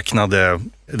och beräknade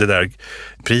det där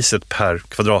priset per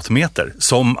kvadratmeter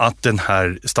som att den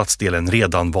här stadsdelen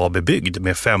redan var bebyggd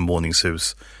med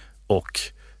 5-våningshus och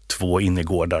 2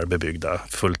 innergårdar bebyggda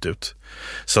fullt ut.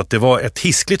 Så att det var ett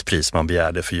hiskligt pris man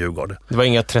begärde för Djurgården. Det var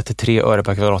inga 33 öre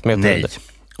per kvadratmeter? Nej,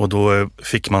 och då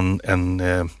fick man en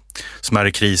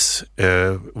smärre kris,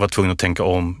 var tvungen att tänka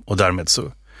om och därmed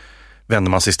så vände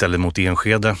man sig istället mot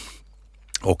Enskede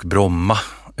och Bromma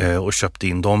och köpte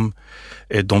in de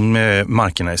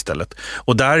markerna istället.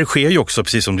 Och där sker ju också,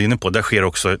 precis som du är inne på, där sker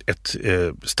också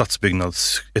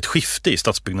ett skifte i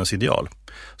stadsbyggnadsideal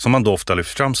som man då ofta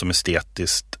lyfter fram som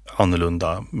estetiskt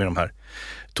annorlunda med de här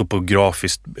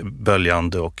topografiskt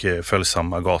böljande och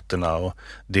följsamma gatorna och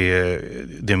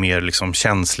det mer liksom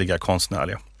känsliga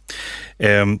konstnärliga.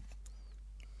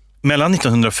 Mellan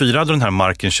 1904 då den här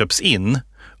marken köps in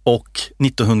och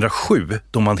 1907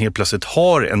 då man helt plötsligt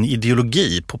har en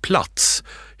ideologi på plats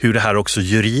hur det här också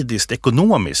juridiskt,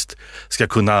 ekonomiskt ska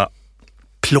kunna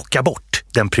plocka bort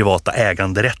den privata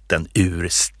äganderätten ur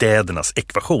städernas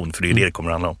ekvation, för det är det kommer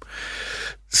att handla om.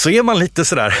 Så är man lite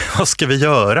sådär, vad ska vi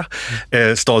göra?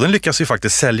 Staden lyckas ju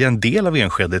faktiskt sälja en del av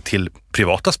Enskede till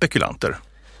privata spekulanter.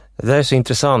 Det där är så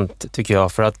intressant tycker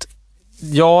jag, för att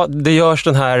ja, det görs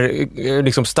den här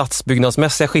liksom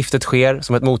stadsbyggnadsmässiga skiftet sker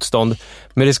som ett motstånd,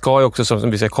 men det ska ju också,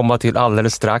 som vi ska komma till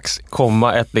alldeles strax,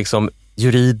 komma ett liksom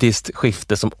juridiskt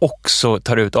skifte som också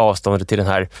tar ut avståndet till den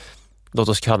här, låt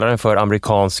oss kalla den för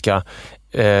amerikanska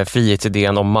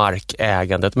frihetsidén om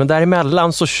markägandet. Men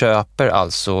däremellan så köper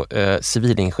alltså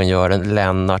civilingenjören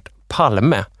Lennart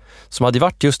Palme, som hade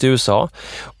varit just i USA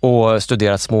och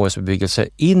studerat småhusbebyggelse,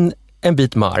 in en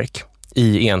bit mark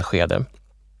i Enskede.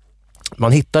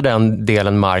 Man hittar den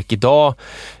delen mark idag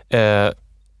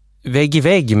vägg i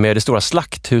vägg med det stora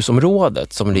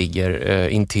slakthusområdet som ligger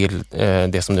intill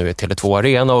det som nu är Tele2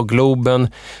 Arena och Globen.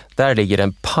 Där ligger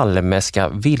den palmeska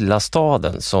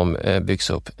villastaden som byggs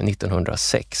upp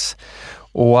 1906.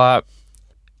 Och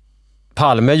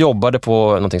Palme jobbade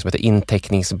på något som heter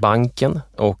Inteckningsbanken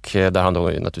och där han då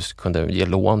naturligtvis kunde ge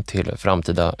lån till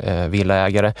framtida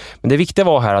villaägare. Men det viktiga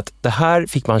var här att det här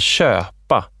fick man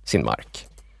köpa sin mark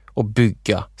och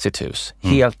bygga sitt hus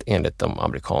helt enligt de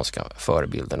amerikanska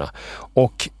förebilderna.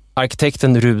 Och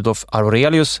arkitekten Rudolf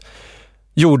Aurelius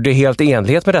gjorde helt i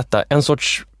enlighet med detta en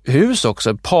sorts hus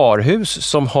också, ett parhus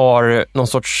som har någon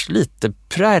sorts lite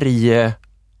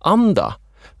prärieanda.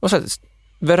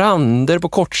 verander på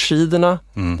kortsidorna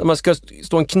där man ska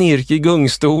stå en knirkig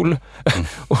gungstol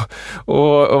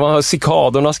och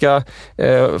cikadorna ska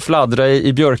fladdra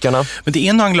i björkarna. Men det är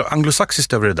en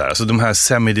anglosaxiskt över det där, alltså de här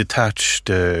semi-detached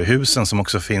husen som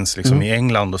också finns liksom i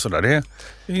England och sådär.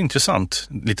 Det är intressant,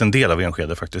 en liten del av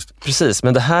Enskede faktiskt. Precis,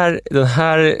 men den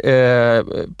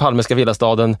här Palmeska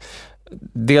villastaden,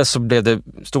 dels så blev det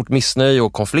stort missnöje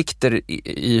och konflikter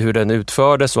i hur den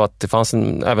utfördes, och att det fanns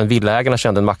även villaägarna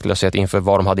kände en maktlöshet inför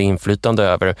vad de hade inflytande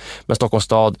över. Men Stockholms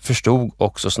stad förstod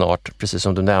också snart, precis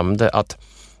som du nämnde, att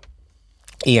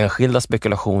enskilda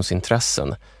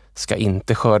spekulationsintressen ska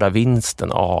inte skörda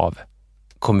vinsten av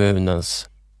kommunens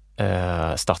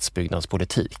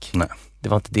stadsbyggnadspolitik. Nej. Det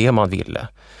var inte det man ville.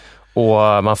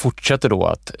 Och man fortsätter då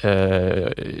att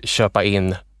köpa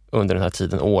in under den här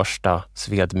tiden Årsta,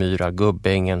 Svedmyra,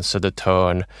 Gubbängen,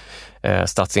 Södertörn,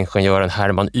 stadsingenjören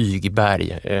Herman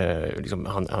Ygberg.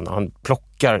 Han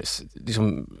plockar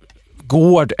liksom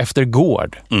gård efter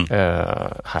gård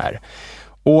här.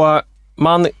 Och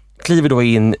man kliver då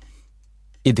in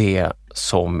i det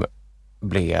som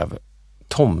blev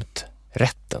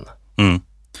tomträtten.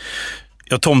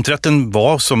 Ja, tomträtten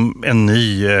var som en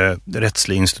ny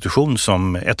rättslig institution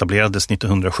som etablerades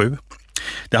 1907.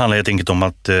 Det handlar helt enkelt om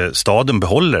att staden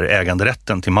behåller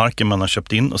äganderätten till marken man har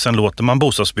köpt in, och sen låter man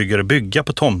bostadsbyggare bygga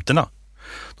på tomterna.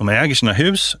 De äger sina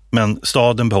hus, men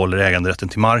staden behåller äganderätten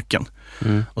till marken.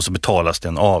 Och så betalas det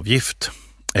en avgift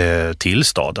till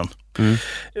staden.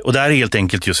 Och det är helt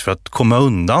enkelt just för att komma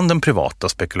undan den privata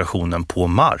spekulationen på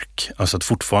mark. Alltså att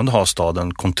fortfarande ha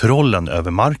staden kontrollen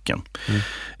över marken.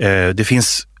 Det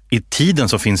finns, i tiden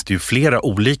så finns det ju flera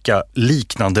olika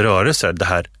liknande rörelser. Det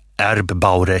här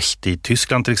Erbbaurecht i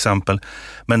Tyskland till exempel.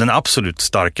 Men den absolut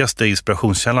starkaste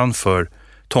inspirationskällan för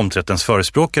tomträttens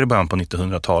förespråkare i början på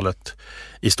 1900-talet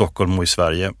i Stockholm och i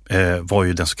Sverige var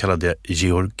ju den så kallade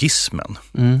georgismen.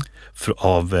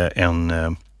 Av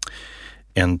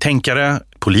en tänkare,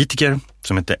 politiker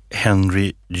som heter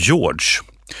Henry George,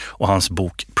 och hans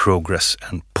bok Progress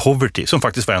and Poverty, som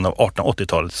faktiskt var en av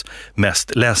 1880-talets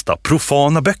mest lästa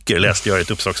profana böcker, läste jag i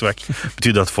ett uppslagsverk. Det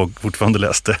betyder att folk fortfarande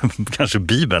läste kanske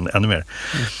Bibeln ännu mer.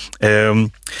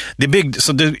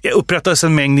 Det upprättades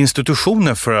en mängd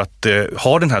institutioner för att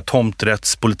ha den här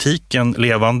tomträttspolitiken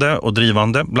levande och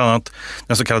drivande, bland annat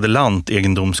den så kallade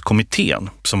lantegendomskommittén,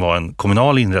 som var en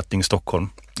kommunal inrättning i Stockholm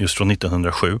just från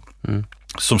 1907,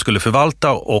 som skulle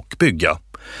förvalta och bygga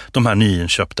de här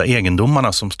nyinköpta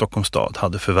egendomarna som Stockholms stad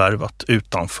hade förvärvat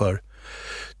utanför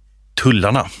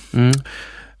tullarna.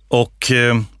 Och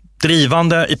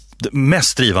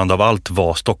mest drivande av allt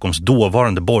var Stockholms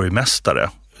dåvarande borgmästare,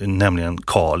 nämligen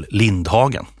Carl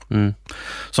Lindhagen.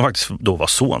 Som faktiskt då var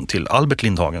son till Albert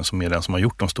Lindhagen, som är den som har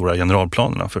gjort de stora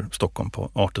generalplanerna för Stockholm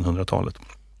på 1800-talet.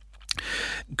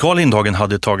 Carl Lindhagen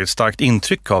hade tagit starkt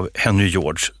intryck av Henry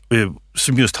George,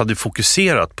 som just hade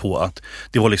fokuserat på att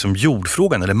det var liksom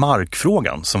jordfrågan eller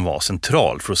markfrågan som var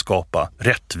central för att skapa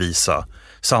rättvisa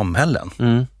samhällen.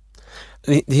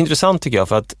 Det är intressant tycker jag,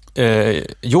 för att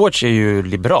George är ju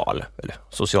liberal, eller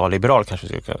socialliberal kanske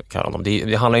vi ska kalla honom.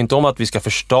 Det handlar inte om att vi ska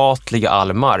förstatliga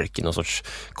all mark i någon sorts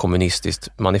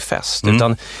kommunistiskt manifest,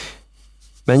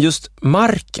 men just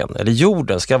marken eller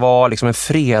jorden ska vara liksom en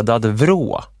fredad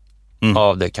vrå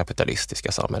av det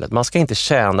kapitalistiska samhället. Man ska inte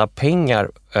tjäna pengar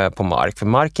på mark, för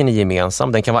marken är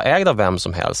gemensam. Den kan vara ägd av vem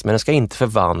som helst, men den ska inte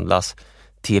förvandlas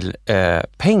till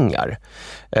pengar.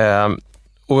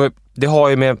 Och det har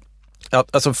ju med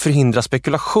att alltså förhindra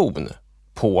spekulation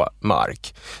på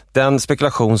mark. Den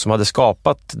spekulation som hade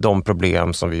skapat de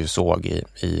problem som vi såg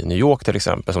i New York till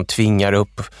exempel, som tvingar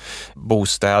upp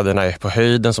bostäderna på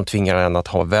höjden, som tvingar en att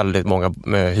ha väldigt många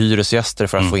hyresgäster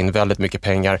för att få in väldigt mycket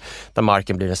pengar, där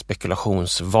marken blir en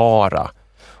spekulationsvara.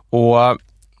 Och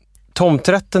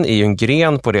tomträtten är ju en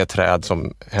gren på det träd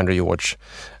som Henry George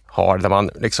har, där man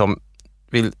liksom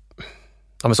vill,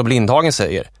 som Lindhagen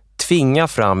säger, tvinga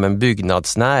fram en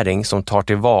byggnadsnäring som tar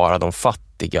tillvara de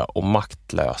fattiga och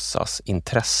maktlösas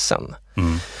intressen.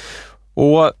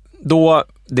 Och då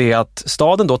det att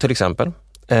staden då till exempel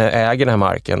äger den här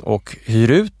marken och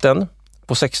hyr ut den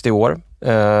på 60 år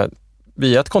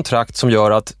via ett kontrakt som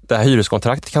gör att det här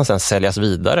hyreskontraktet kan sedan säljas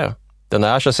vidare. Den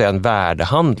är så att säga en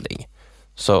värdehandling.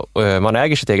 Så man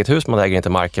äger sitt eget hus, man äger inte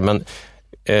marken, men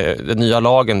den nya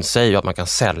lagen säger att man kan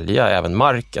sälja även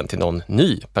marken till någon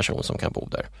ny person som kan bo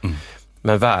där.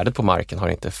 Men värdet på marken har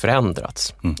inte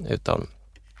förändrats, utan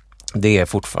det är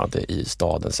fortfarande i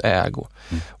stadens ägo.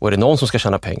 Och är det någon som ska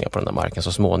tjäna pengar på den här marken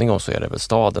så småningom, så är det väl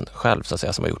staden själv så att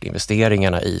säga, som har gjort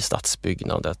investeringarna i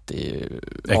stadsbyggnadet, i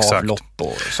avlopp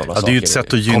och sådana saker. Det är ju ett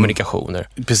sätt att kommunikationer.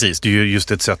 Precis, det är ju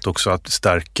just ett sätt också att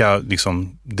stärka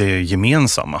liksom det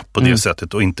gemensamma på det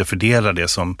sättet och inte fördela det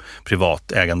som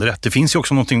privat äganderätt. Det finns ju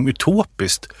också någonting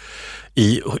utopiskt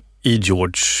i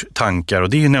George tankar, och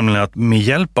det är ju nämligen att med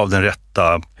hjälp av den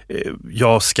rätta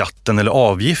skatten eller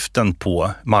avgiften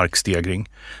på markstegring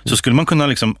så skulle man kunna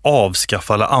liksom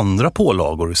avskaffa alla andra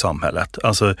pålagor i samhället.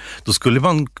 Alltså då skulle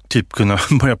man typ kunna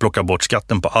börja plocka bort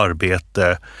skatten på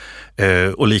arbete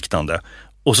och liknande.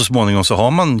 Och så småningom så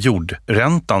har man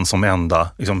jordräntan som enda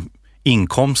liksom,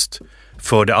 inkomst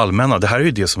för det allmänna. Det här är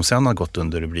ju det som sen har gått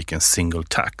under rubriken single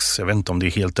tax. Jag vet inte om det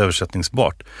är helt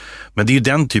översättningsbart. Men det är ju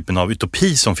den typen av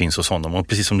utopi som finns hos honom. Och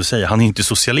precis som du säger, han är inte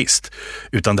socialist.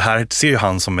 Utan det här ser ju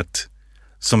han som ett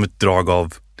drag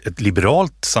av ett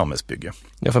liberalt samhällsbygge.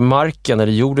 Ja, för marken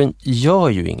eller jorden gör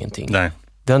ju ingenting. Nej.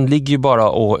 Den ligger ju bara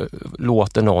och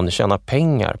låter någon tjäna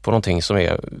pengar på någonting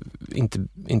som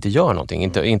inte gör någonting.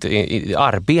 Inte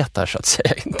arbetar så att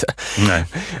säga inte. Nej.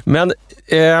 Men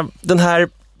den här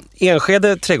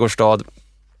Enskede trädgårdsstad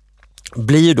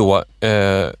blir då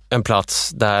en plats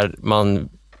där man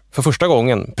för första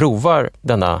gången provar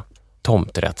denna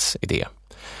tomträttsidé.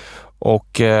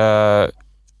 Och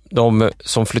de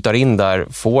som flyttar in där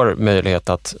får möjlighet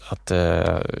att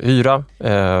hyra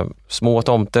små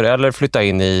tomter eller flytta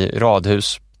in i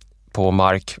radhus på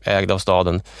mark ägd av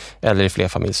staden eller i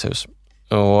flerfamiljshus.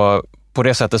 Och på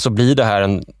det sättet så blir det här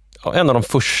en av de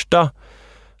första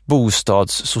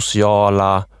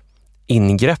bostadssociala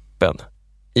ingreppen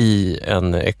i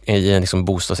en liksom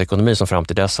bostadsekonomi som fram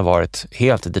till dess har varit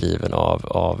helt driven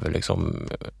av liksom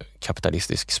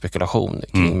kapitalistisk spekulation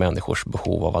kring människors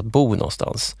behov av att bo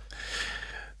någonstans.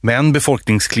 Men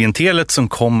befolkningsklientelet som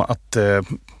kom att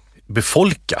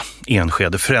befolka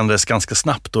Enskede förändrades ganska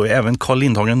snabbt, och även Carl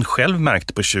Lindhagen själv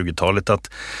märkte på 20-talet att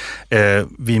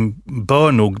vi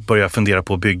bör nog börja fundera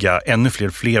på att bygga ännu fler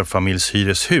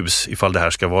flerfamiljshyreshus ifall det här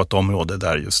ska vara ett område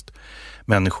där just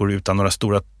människor utan några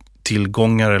stora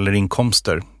tillgångar eller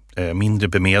inkomster, mindre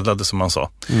bemedlade som man sa,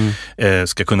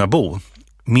 ska kunna bo.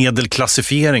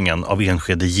 Medelklassifieringen av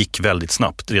Enskede gick väldigt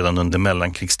snabbt redan under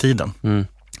mellankrigstiden.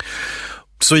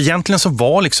 Så egentligen så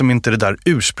var liksom inte det där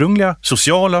ursprungliga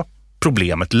sociala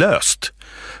problemet löst.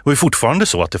 Och det är fortfarande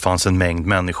så att det fanns en mängd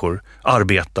människor,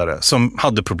 arbetare, som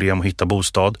hade problem att hitta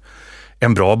bostad.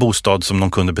 En bra bostad som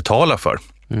de kunde betala för.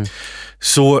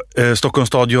 Så Stockholms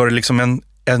stad gör liksom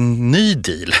en ny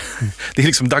deal. Det är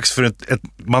liksom dags för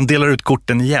man delar ut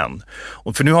korten igen.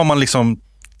 Och för nu har man liksom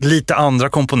lite andra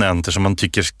komponenter som man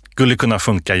tycker skulle kunna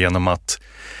funka genom att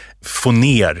få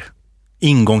ner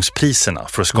ingångspriserna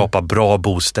för att skapa bra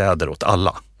bostäder åt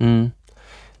alla.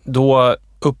 Då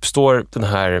uppstår den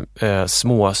här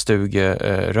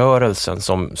småstugerörelsen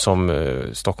som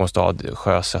Stockholms stad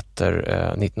sjösätter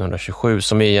 1927,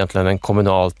 som är egentligen en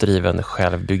kommunalt driven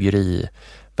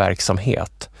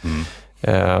självbyggeriverksamhet.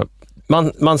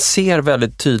 Man ser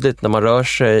väldigt tydligt när man rör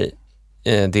sig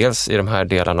dels i de här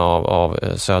delarna av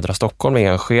södra Stockholm,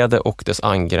 Enskede och dess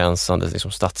angränsande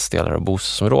liksom, stadsdelar och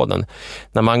bostadsområden.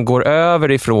 När man går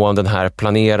över ifrån den här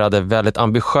planerade, väldigt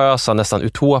ambitiösa, nästan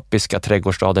utopiska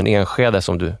trädgårdsstaden Enskede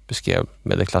som du beskrev,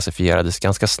 med det klassifierades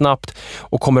ganska snabbt,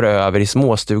 och kommer över i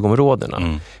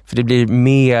småstugområdena. För det blir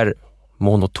mer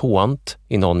monotont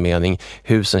i någon mening.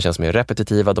 Husen känns mer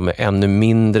repetitiva, de är ännu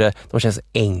mindre, de känns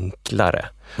enklare.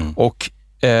 Och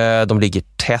de ligger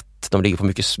tätt, de ligger på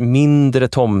mycket mindre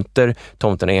tomter.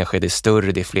 Tomterna i Enskede är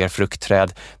större, det är fler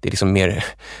fruktträd. Det är liksom mer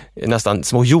nästan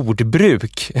små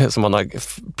jordbruk som man har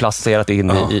placerat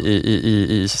in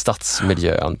i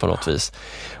stadsmiljön på något vis.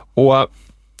 Och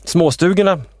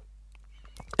småstugorna,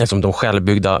 liksom de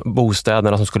självbyggda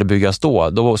bostäderna som skulle byggas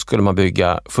då skulle man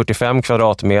bygga 45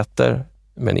 kvadratmeter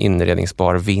med en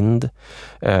inredningsbar vind.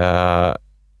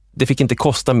 Det fick inte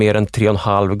kosta mer än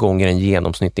 3,5 gånger en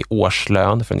genomsnittlig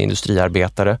årslön för en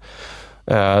industriarbetare.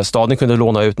 Staden kunde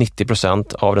låna ut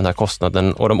 90% av den här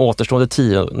kostnaden, och de återstående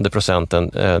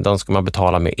 10%, den ska man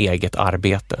betala med eget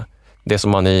arbete. Det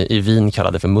som man i Wien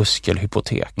kallade för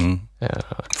muskelhypotek.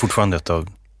 Fortfarande ett av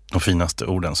de finaste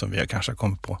orden som vi har kanske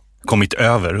kommit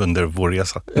över under vår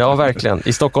resa. Ja, verkligen.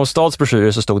 I Stockholms stads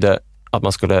broschyrer så stod det att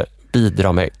man skulle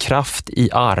bidra med kraft i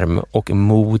arm och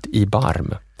mod i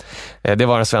barm. Det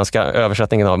var den svenska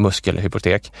översättningen av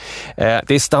muskelhypotek. Det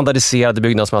är standardiserade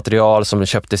byggnadsmaterial som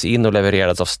köptes in och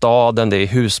levererades av staden. Det är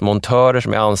husmontörer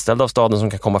som är anställda av staden som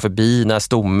kan komma förbi när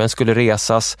stommen skulle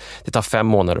resas. Det tar 5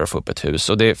 månader att få upp ett hus,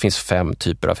 och det finns 5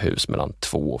 typer av hus mellan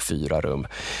 2 och 4 rum.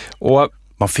 Och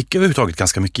man fick överhuvudtaget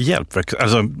ganska mycket hjälp.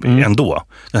 Alltså ändå,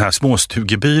 den här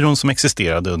småstugebyrån som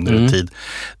existerade under en tid,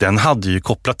 den hade ju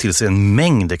kopplat till sig en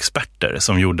mängd experter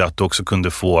som gjorde att du också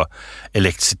kunde få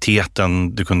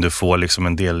elektriciteten, du kunde få liksom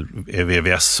en del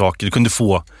VVS-saker, du kunde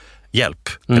få hjälp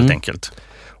helt enkelt.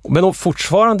 Men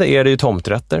fortfarande är det ju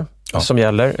tomträtter som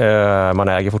gäller. Man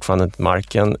äger fortfarande inte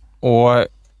marken. Och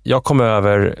jag kom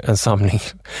över en samling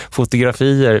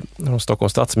fotografier från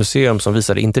Stockholms stadsmuseum som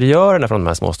visade interiörerna från de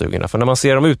här småstugorna. För när man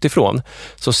ser dem utifrån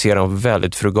så ser de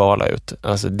väldigt frugala ut.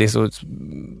 Alltså det är så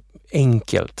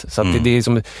enkelt. Så att det är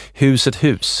som ett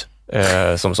hus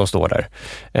som står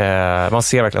där. Man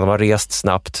ser verkligen att de har rest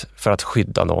snabbt för att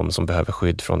skydda någon som behöver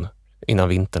skydd från innan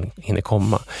vintern hinner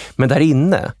komma. Men där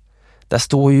inne, där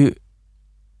står ju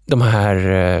de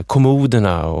här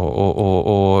kommoderna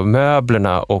och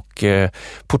möblerna och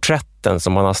porträtten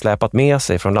som man har släpat med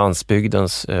sig från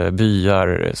landsbygdens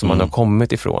byar som man har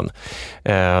kommit ifrån.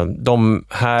 Den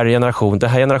här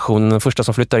generationen, den första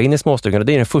som flyttar in i småstugorna,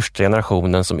 det är den första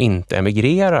generationen som inte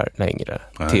emigrerar längre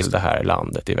till det här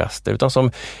landet i väster, utan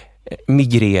som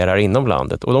migrerar inom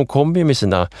landet. Och de kommer ju med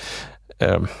sina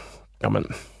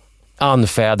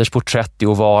anfäders porträtt i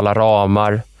ovala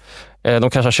ramar. De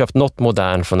kanske har köpt något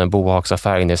modernt från en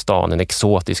bohagsaffär inne i stan, en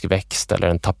exotisk växt eller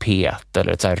en tapet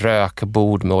eller ett så här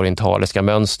rökbord med orientaliska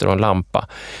mönster och en lampa.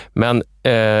 Men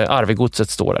arvegodset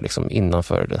står där liksom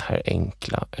innanför den här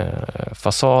enkla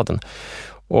fasaden.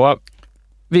 Och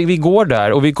vi går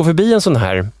där och vi går förbi en sån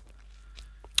här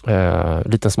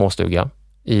liten småstuga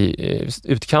i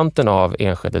utkanten av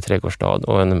Enskede trädgårdsstad,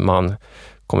 och en man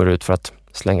kommer ut för att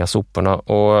slänga soporna,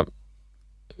 och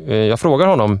jag frågar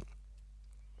honom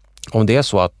om det är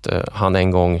så att han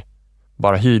en gång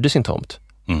bara hyrde sin tomt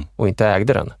och inte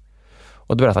ägde den.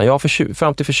 Och då berättade han,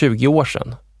 fram till för 20 år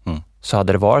sedan så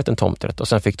hade det varit en tomträtt, och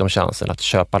sen fick de chansen att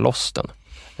köpa loss den,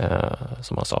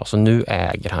 som han sa. Så nu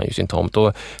äger han ju sin tomt.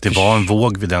 Och det var en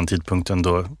våg vid den tidpunkten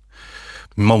då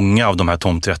många av de här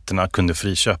tomträtterna kunde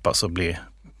friköpas och bli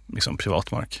liksom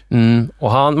privatmark.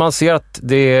 Och man ser att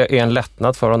det är en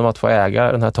lättnad för honom att få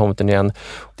äga den här tomten igen.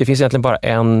 Det finns egentligen bara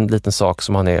en liten sak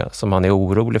som han är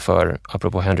orolig för,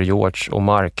 apropå Henry George och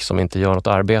mark som inte gör något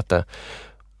arbete.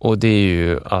 Och det är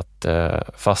ju att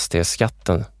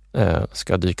fastighetsskatten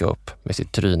ska dyka upp med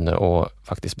sitt tryne och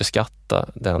faktiskt beskatta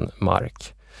den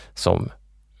mark som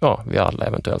vi alla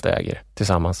eventuellt äger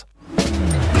tillsammans.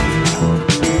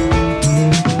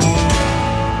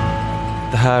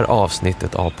 Det här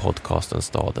avsnittet av podcasten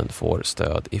Staden får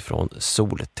stöd ifrån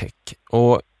Soltech.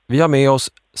 Och vi har med oss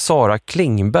Sara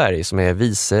Klingberg som är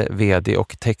vice vd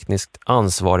och tekniskt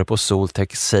ansvarig på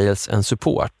Soltech Sales and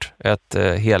Support, ett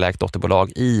helägt dotterbolag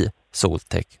i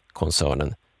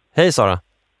Soltech-koncernen. Hej Sara!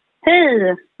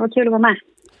 Hej, vad kul att vara med.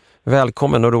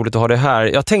 Välkommen och roligt att ha dig här.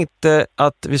 Jag tänkte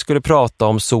att vi skulle prata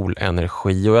om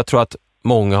solenergi, och jag tror att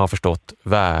många har förstått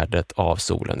värdet av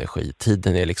solenergi.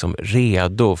 Tiden är liksom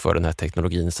redo för den här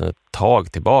teknologin sedan ett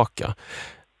tag tillbaka.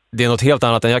 Det är något helt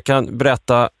annat än jag kan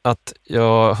berätta att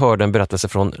jag hörde en berättelse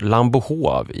från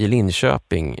Lambohov i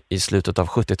Linköping i slutet av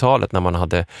 70-talet när man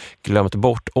hade glömt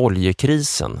bort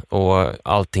oljekrisen och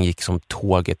allting gick som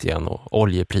tåget igen och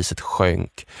oljepriset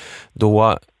sjönk.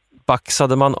 Då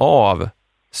baxade man av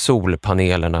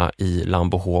solpanelerna i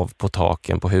Lambohov på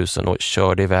taken på husen och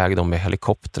körde iväg dem med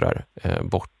helikoptrar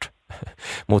bort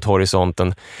mot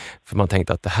horisonten, för man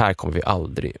tänkte att det här kommer vi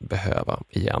aldrig behöva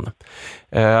igen.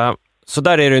 Så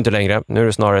där är det inte längre. Nu är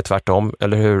det snarare tvärtom,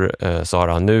 eller hur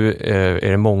Sara? Nu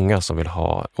är det många som vill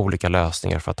ha olika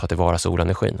lösningar för att ta tillvara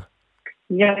solenergin.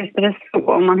 Ja, visst är det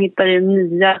så. Man hittar ju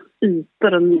nya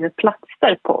ytor och nya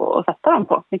platser på att sätta dem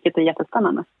på, vilket är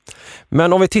jättespännande.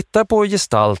 Men om vi tittar på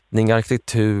gestaltning,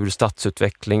 arkitektur,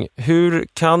 stadsutveckling, hur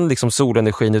kan liksom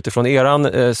solenergin utifrån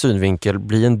eran synvinkel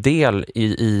bli en del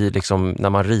i liksom när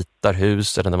man ritar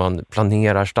hus eller när man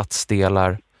planerar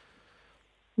stadsdelar?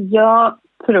 Jag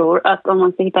tror att om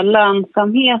man ska hitta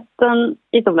lönsamheten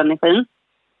i solenergin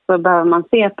så behöver man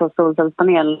se på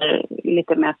solcellspaneler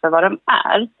lite mer för vad de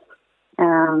är.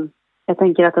 Jag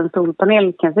tänker att en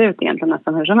solpanel kan se ut egentligen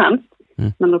nästan hur som helst.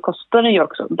 Men då kostar det ju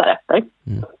också därefter.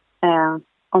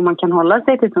 Om man kan hålla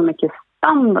sig till så mycket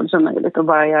standard som möjligt och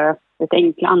bara göra lite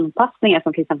enkla anpassningar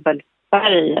som till exempel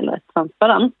färg eller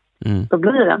transparens, då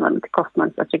blir det en väldigt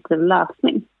kostnadseffektiv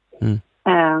lösning.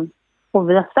 Och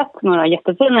vi har sett några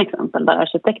jättefina exempel där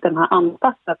arkitekten har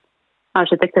anpassat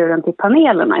arkitekturen till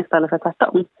panelerna istället för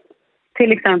tvärtom.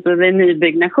 Till exempel vid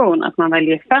nybyggnation att man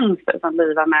väljer fönster som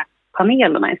livar med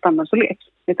panelerna i standardstorlek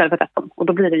istället för tvärtom. Och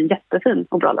då blir det en jättefin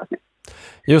och bra lösning.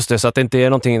 Just det, så att det inte är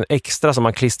någonting extra som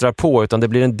man klistrar på, utan det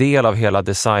blir en del av hela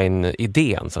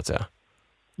designidén så att säga.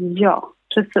 Ja,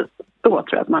 precis. Då tror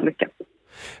jag att man lyckas.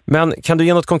 Men kan du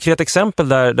ge något konkret exempel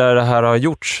där det här har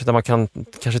gjorts, där man kan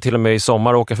kanske till och med i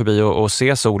sommar åka förbi och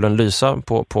se solen lysa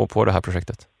på det här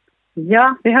projektet?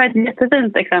 Ja, vi har ett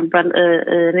jättefint exempel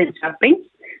i Linköping.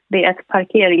 Det är ett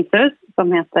parkeringshus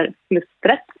som heter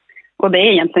Flustret. Och det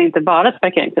är egentligen inte bara ett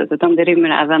parkeringshus, utan det rymmer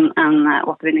även en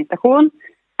återvinningsstation,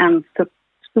 en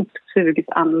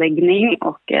sopsugsanläggning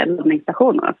och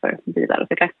laddningsstationer för bilar och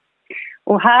cyklar.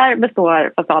 Och här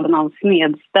består fasaden av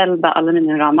snedställda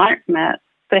aluminiumramar med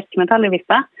sträckmetall i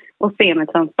vissa och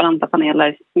semitransparenta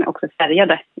paneler som är också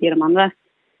färgade i de andra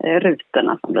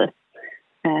rutorna som blir.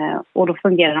 Och då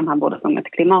fungerar de här både som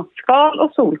ett klimatskal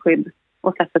och solskydd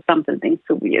och släpper samtidigt in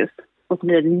solljus. Och så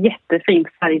blir det ett jättefint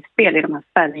färgspel i de här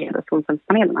färgade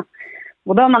solcellspanelerna.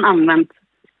 Och då har man använt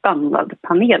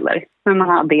standardpaneler, men man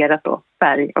har adderat då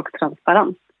färg och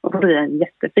transparens. Och då blir det en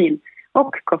jättefin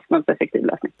och kostnadseffektiv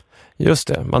lösning. Just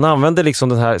det, man använder liksom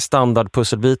den här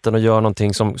standardpusselbiten och gör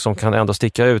någonting som kan ändå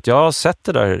sticka ut. Jag har sett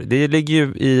det där, det ligger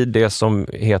ju i det som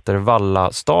heter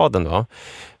Vallastaden, va?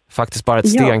 Faktiskt bara ett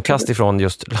stenkast ifrån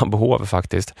just Lambohov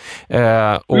faktiskt.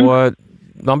 Och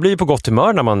man blir ju på gott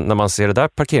humör när man ser det där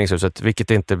parkeringshuset,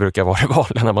 vilket inte brukar vara det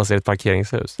vanliga när man ser ett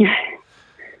parkeringshus.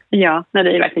 Ja, det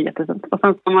är verkligen jättefint. Och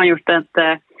sen har man gjort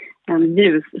en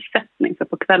ljussättning, så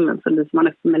på kvällen så lyser man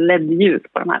upp med LED-ljus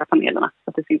på de här panelerna så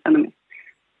att det syns ännu mer.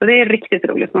 Så det är riktigt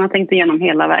roligt, man har tänkt igenom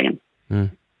hela vägen. Mm.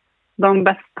 De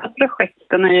bästa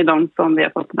projekten är ju de som vi har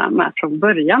fått med från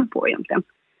början på egentligen.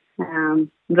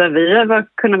 Där vi har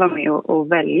kunnat vara med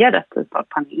och välja rätt typ av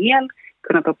panel,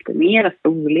 kunnat optimera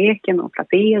storleken och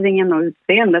placeringen och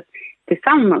utseendet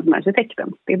tillsammans med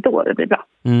arkitekten. Det är då det blir bra.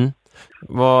 Mm.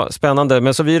 Vad spännande.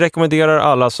 Men så vi rekommenderar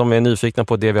alla som är nyfikna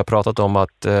på det vi har pratat om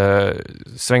att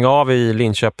svänga av i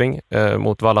Linköping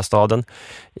mot Vallastaden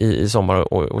i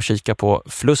sommar och kika på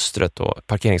Flustret och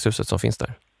parkeringshuset som finns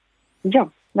där. Ja,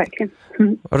 verkligen.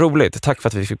 Mm. Roligt. Tack för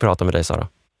att vi fick prata med dig, Sara.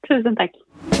 Tusen tack.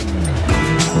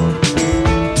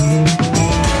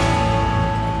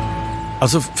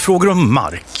 Alltså frågor om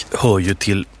mark hör ju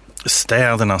till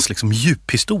städernas liksom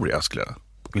djuphistoria, skulle jag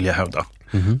vilja hävda.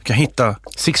 Du kan hitta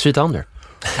 6 feet under.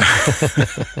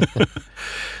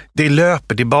 Det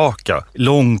löper tillbaka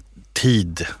lång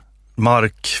tid.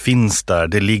 Mark finns där.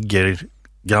 Det ligger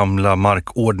gamla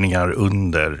markordningar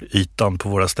under ytan på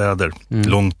våra städer.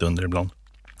 Långt under ibland.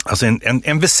 Alltså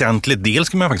en väsentlig del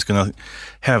skulle man faktiskt kunna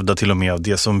hävda till och med av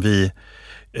det som vi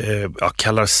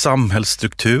kallar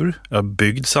samhällsstruktur,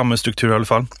 byggd samhällsstruktur i alla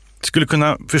fall, skulle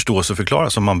kunna förstås och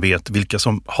förklaras om man vet vilka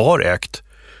som har ägt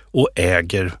och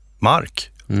äger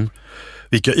mark.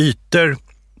 Vilka ytor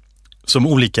som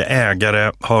olika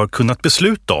ägare har kunnat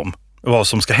besluta om vad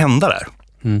som ska hända där.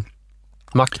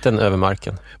 Makten över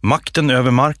marken. Makten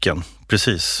över marken,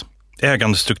 precis.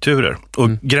 Ägandestrukturer och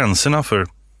gränserna för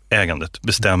ägandet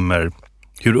bestämmer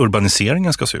hur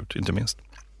urbaniseringen ska se ut, inte minst.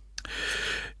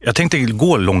 Jag tänkte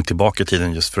gå långt tillbaka i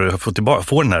tiden just för att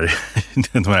få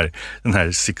den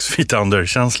här 6 feet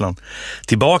under-känslan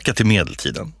tillbaka till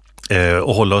medeltiden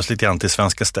och hålla oss lite grann till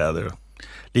svenska städer.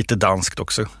 Lite danskt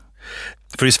också.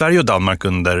 För i Sverige och Danmark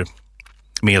under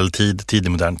medeltid,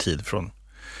 tidig modern tid från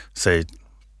säg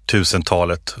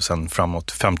 1000-talet och sen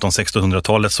framåt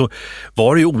 1500-1600-talet så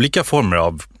var det ju olika former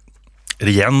av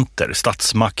regenter,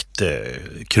 statsmakt,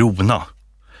 krona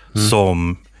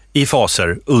som i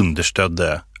faser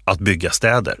understödde att bygga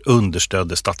städer,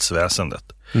 understödde stadsväsendet.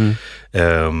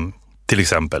 Till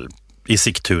exempel i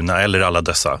Sigtuna eller alla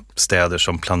dessa städer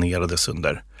som planerades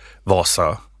under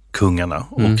Vasa-kungarna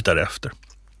och därefter.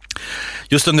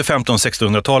 Just under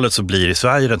 1500-1600-talet så blir i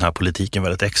Sverige den här politiken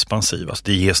väldigt expansiv. Alltså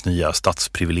det ges nya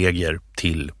stadsprivilegier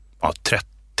till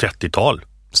 30-tal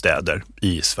städer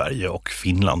i Sverige och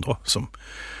Finland då, som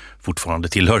fortfarande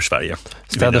tillhör Sverige.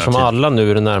 Städer som alla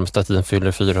nu i den närmsta tiden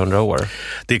fyller 400 år.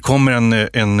 Det kommer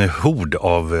en hord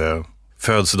av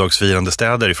födelsedagsfirande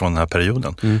städer ifrån den här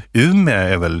perioden. Umeå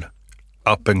är väl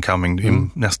up and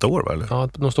coming nästa år, va? Eller? Ja,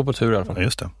 de står på tur i alla fall. Ja,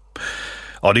 just det.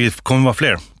 Ja, det kommer vara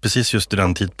fler, precis just i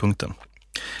den tidpunkten.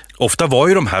 Ofta var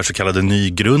ju de här så kallade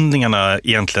nygrundningarna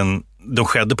egentligen, de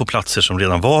skedde på platser som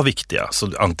redan var viktiga.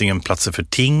 Så antingen platser för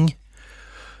ting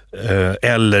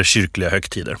eller kyrkliga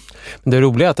högtider. Det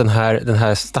roliga är att den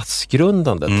här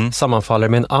stadsgrundandet sammanfaller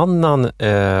med en annan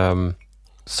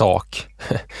sak.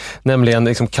 Nämligen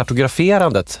liksom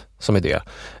kartograferandet som är det.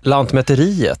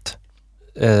 Lantmäteriet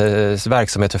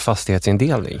verksamhet för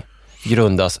fastighetsindelning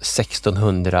grundas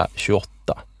 1628.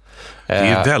 Det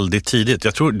är väldigt tidigt.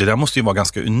 Jag tror det där måste ju vara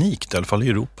ganska unikt, i alla fall i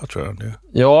Europa tror jag.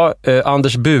 Ja,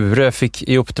 Anders Bure fick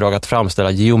i uppdrag att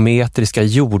framställa geometriska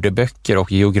jordeböcker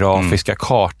och geografiska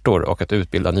kartor och att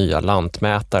utbilda nya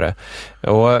lantmätare.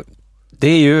 Och det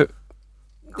är ju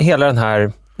hela den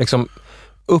här liksom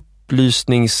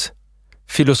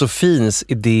upplysningsfilosofins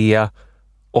idé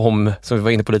om, som vi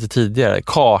var inne på lite tidigare,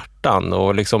 kartan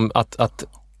och liksom att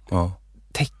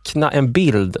teckna en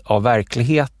bild av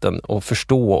verkligheten och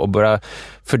förstå och börja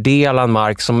fördela en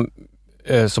mark som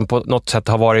på något sätt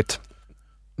den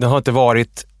har inte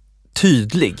varit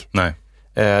tydlig. Nej.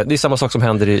 Det är samma sak som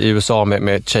händer i USA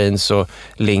med chains och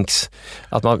links.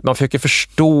 Att man försöker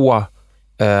förstå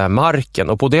marken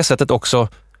och på det sättet också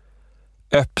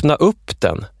öppna upp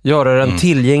den, göra den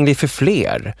tillgänglig för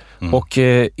fler och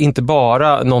inte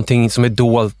bara någonting som är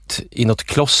dolt i något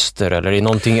kloster eller i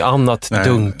någonting annat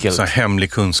dunkelt. Så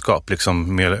hemlig kunskap,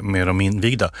 liksom mer om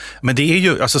invigda. Men det är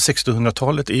ju, alltså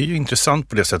 1600-talet är ju intressant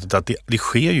på det sättet att det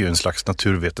sker ju en slags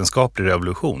naturvetenskaplig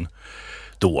revolution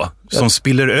då, som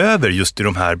spiller över just i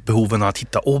de här behoven av att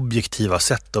hitta objektiva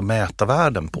sätt att mäta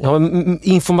världen på. Ja,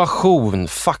 information,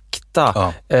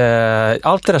 fakta,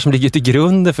 allt det där som ligger till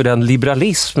grunden för den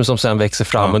liberalism som sen växer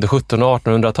fram under 1700- och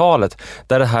 1800-talet,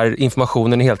 där den här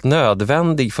informationen är helt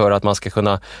nödvändig för att man ska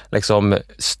kunna liksom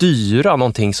styra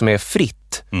någonting som är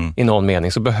fritt i någon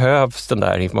mening, så behövs den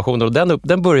där informationen och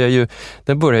den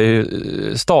börjar ju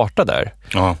starta där.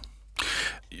 Ja.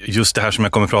 Just det här som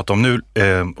jag kommer att prata om nu,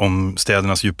 om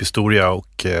städernas djuphistoria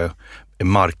och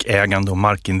markägande och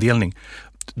markindelning.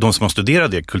 De som har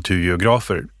studerat det,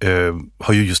 kulturgeografer,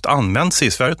 har ju just använt sig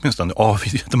i Sverige åtminstone av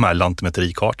de här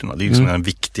lantmäterikartorna. Det är ju liksom den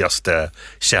viktigaste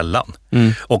källan.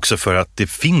 Också för att det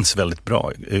finns väldigt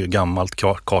bra gammalt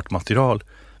kartmaterial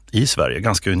i Sverige.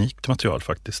 Ganska unikt material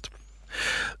faktiskt.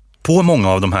 På många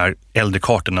av de här äldre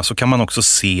kartorna så kan man också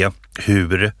se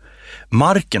hur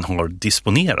marken har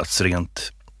disponerats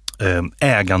rent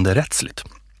äganderättsligt.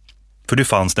 För det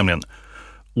fanns nämligen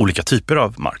olika typer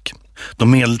av mark.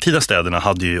 De medeltida städerna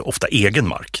hade ju ofta egen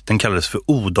mark. Den kallades för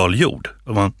odaljord.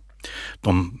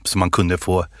 Som man kunde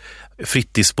få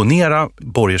fritt disponera,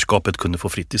 borgerskapet kunde få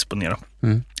fritt disponera.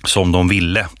 Som de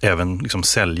ville, även liksom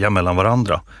sälja mellan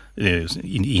varandra,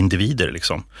 individer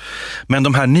liksom. Men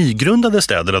de här nygrundade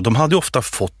städerna, de hade ofta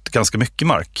fått ganska mycket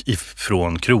mark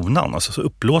från kronan, alltså så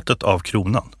upplåtet av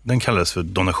kronan. Den kallades för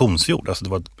donationsjord, alltså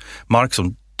det var mark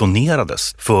som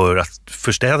donerades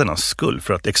för städernas skull,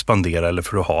 för att expandera eller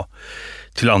för att ha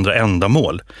till andra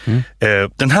ändamål.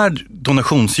 Den här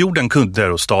donationsjorden kunde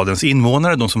då stadens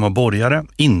invånare, de som har borgare,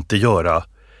 inte göra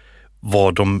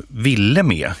vad de ville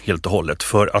med helt och hållet,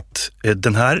 för att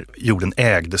den här jorden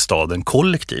ägde staden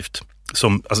kollektivt.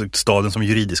 Alltså staden som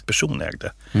juridisk person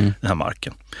ägde den här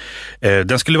marken.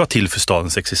 Den skulle vara till för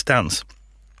stadens existens,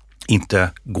 inte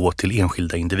gå till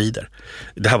enskilda individer.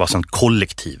 Det här var alltså en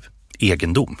kollektiv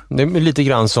egendom. Det är lite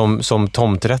grann som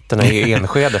tomträtterna i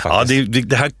Enskede faktiskt. Ja,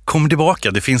 det här kommer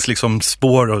tillbaka. Det finns liksom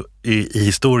spår i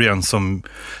historien som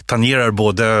tangerar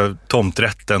både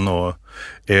tomträtten och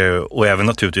även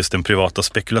naturligtvis den privata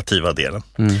spekulativa delen.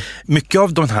 Mycket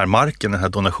av den här marken, den här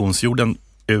donationsjorden,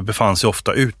 befann sig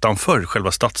ofta utanför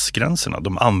själva stadsgränserna.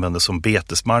 De användes som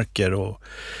betesmarker och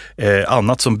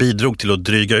annat som bidrog till att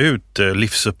dryga ut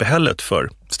livsuppehället för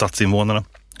stadsinvånarna.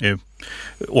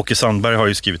 Åke Sandberg har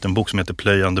ju skrivit en bok som heter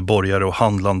Plöjande borgare och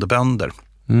handlande bänder.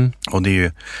 Och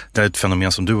det är ett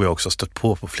fenomen som du och jag också har stött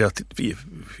på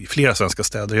flera svenska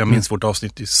städer. Jag minns vårt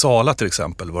avsnitt i Sala till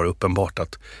exempel, var det uppenbart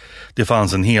att det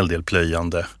fanns en hel del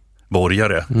plöjande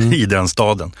borgare i den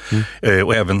staden.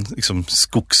 Och även liksom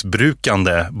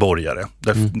skogsbrukande borgare.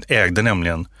 Där ägde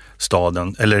nämligen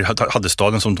staden, eller hade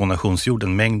staden som donationsjord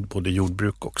en mängd både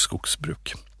jordbruk och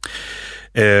skogsbruk.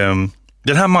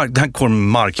 Den här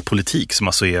markpolitik som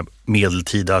alltså är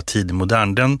medeltida,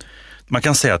 tidigmodern, man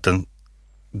kan säga att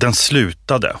den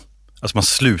slutade. Alltså man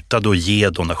slutade att ge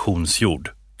donationsjord.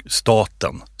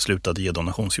 Staten slutade ge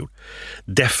donationsjord.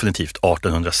 Definitivt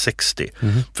 1860.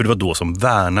 För det var då som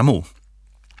Värnamo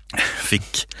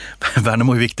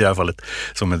är viktigt i det här fallet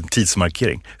som en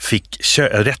tidsmarkering, fick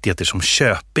rättigheter som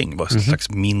köping, var en slags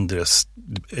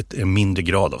en mindre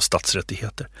grad av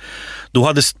statsrättigheter. Då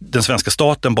hade den svenska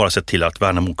staten bara sett till att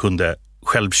Värnamo kunde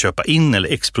själv köpa in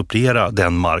eller expropriera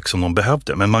den mark som de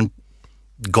behövde, men man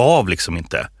gav liksom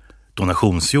inte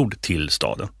donationsjord till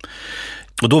staden.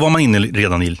 Och då var man inne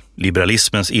redan i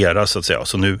liberalismens era så att säga.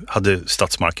 Så nu hade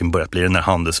stadsmarken börjat bli den här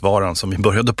handelsvaran som vi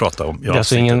började prata om. Det är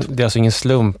alltså ingen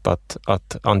slump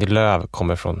att Andy Lööf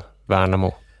kommer från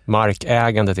Värnamo.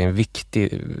 Markägandet är en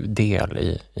viktig del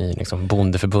i liksom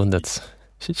bondeförbundets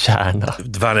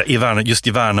kärna. Just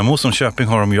i Värnamo som Köping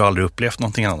har de ju aldrig upplevt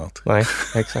någonting annat. Nej,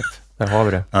 exakt. Där har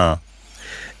vi det. Ja.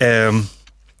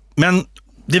 Men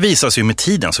det visar sig ju med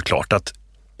tiden såklart att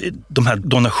de här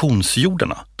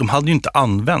donationsjordarna, de hade ju inte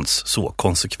använts så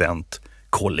konsekvent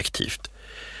kollektivt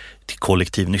till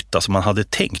kollektiv nytta som man hade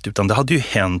tänkt, utan det hade ju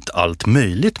hänt allt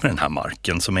möjligt med den här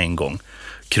marken som en gång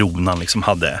kronan liksom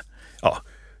hade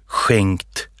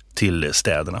skänkt till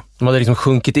städerna. De hade liksom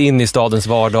sjunkit in i stadens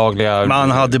vardagliga...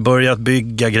 Man hade börjat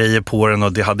bygga grejer på den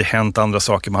och det hade hänt andra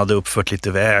saker. Man hade uppfört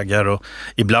lite vägar och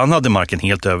ibland hade marken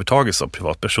helt övertagits av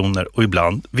privatpersoner och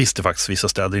ibland visste faktiskt vissa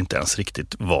städer inte ens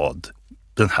riktigt vad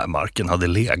den här marken hade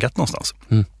legat någonstans.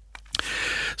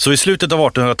 Så i slutet av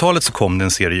 1800-talet så kom det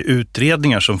en serie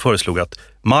utredningar som föreslog att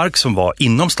mark som var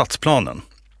inom stadsplanen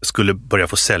skulle börja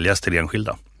få säljas till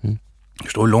enskilda.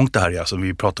 Förstår hur långt det här är? Alltså,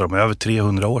 vi pratar om över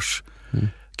 300 års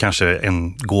kanske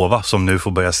en gåva som nu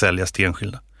får börja säljas till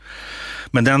enskilda.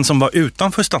 Men den som var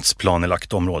utanför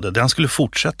stadsplanelagt område, den skulle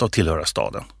fortsätta att tillhöra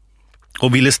staden.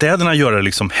 Och ville städerna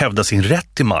hävda sin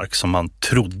rätt till mark som man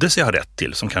trodde sig ha rätt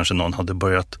till, som kanske någon hade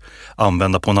börjat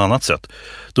använda på något annat sätt,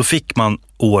 då fick man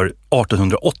år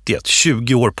 1881,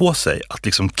 20 år på sig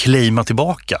att claima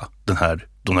tillbaka den här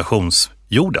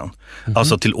donationsjorden.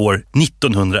 Alltså till år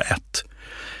 1901.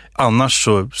 Annars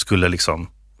så skulle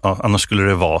annars skulle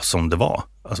det vara som det var.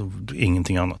 Alltså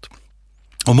ingenting annat.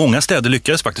 Och många städer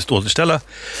lyckades faktiskt återställa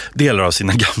delar av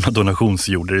sina gamla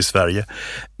donationsjorder i Sverige.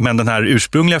 Men den här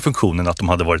ursprungliga funktionen att de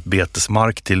hade varit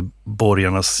betesmark till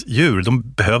borgarnas djur, de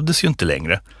behövdes ju inte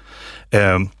längre.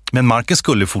 Men marken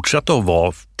skulle fortsätta att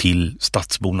vara till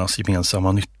stadsbornas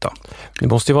gemensamma nytta. Det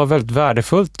måste ju vara väldigt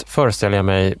värdefullt, föreställer jag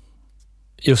mig,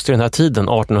 just i den här tiden,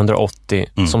 1880,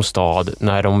 som stad,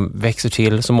 när de växer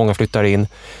till, så många flyttar in,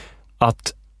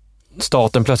 att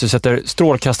staten plötsligt sätter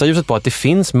strålkastarljuset på att det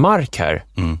finns mark här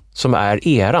som är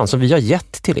eran, som vi har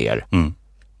gett till er.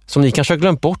 Som ni kanske har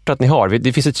glömt bort att ni har.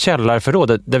 Det finns ett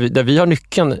källarförråd där vi har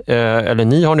nyckeln, eller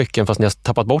ni har nyckeln fast ni har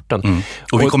tappat bort den.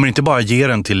 Och vi kommer inte bara ge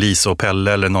den till Lisa och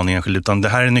Pelle eller någon enskild, utan det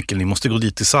här är nyckeln, ni måste gå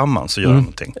dit tillsammans och göra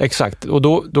någonting. Exakt, och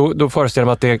då föreställer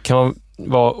man att det kan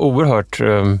vara oerhört...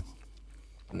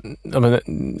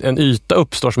 en yta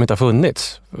uppstår som inte har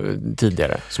funnits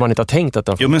tidigare, som man inte har tänkt att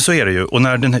den... Jo, men så är det ju. Och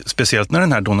speciellt när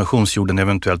den här donationsjorden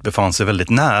eventuellt befann sig väldigt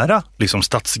nära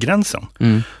stadsgränsen,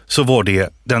 så var det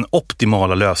den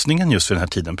optimala lösningen just för den här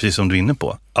tiden, precis som du är inne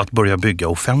på, att börja bygga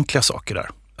offentliga saker där.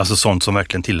 Alltså sånt som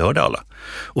verkligen tillhörde alla.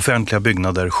 Offentliga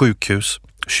byggnader, sjukhus,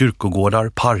 kyrkogårdar,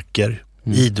 parker,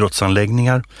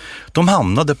 idrottsanläggningar. De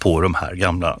hamnade på de här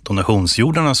gamla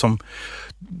donationsjordarna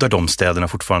där de städerna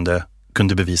fortfarande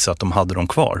kunde bevisa att de hade dem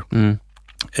kvar.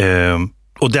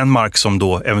 Och den mark som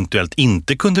då eventuellt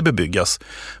inte kunde bebyggas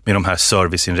med de här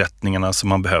serviceinrättningarna som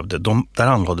man behövde, där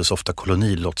anlades ofta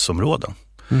kolonilottsområden.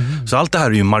 Så allt det här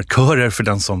är ju markörer för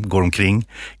den som går omkring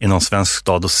i någon svensk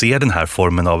stad och ser den här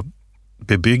formen av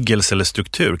bebyggelse eller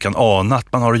struktur, kan ana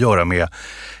att man har att göra med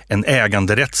en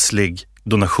äganderättslig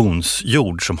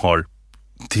donationsjord som har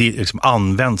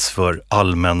används för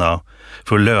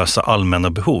att lösa allmänna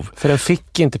behov. För den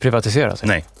fick inte privatiseras?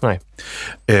 Nej.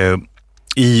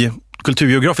 I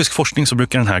kulturgeografisk forskning så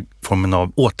brukar den här formen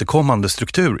av återkommande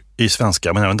struktur i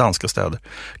svenska, men även danska städer,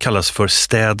 kallas för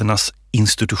städernas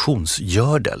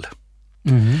institutionsgördel.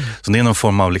 Så det är någon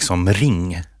form av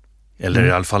ring, eller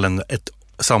i alla fall ett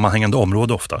sammanhängande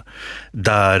område ofta,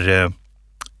 där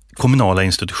kommunala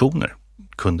institutioner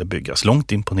kunde byggas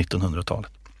långt in på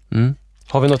 1900-talet.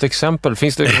 Har vi något exempel?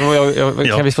 Finns det,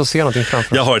 kan vi få se någonting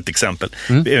framför oss? Jag har ett exempel.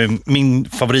 Min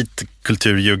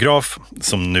favoritkulturgeograf,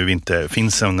 som nu inte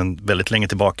finns sedan väldigt länge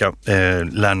tillbaka,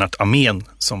 Lennart Amén,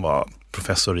 som var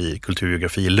professor i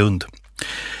kulturgeografi i Lund.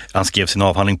 Han skrev sin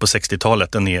avhandling på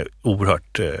 60-talet. Den är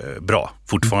oerhört bra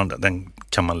fortfarande. Den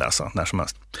kan man läsa när som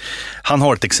helst. Han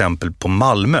har ett exempel på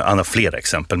Malmö. Han har flera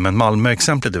exempel, men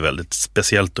Malmö-exemplet är väldigt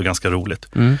speciellt och ganska roligt.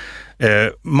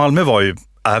 Malmö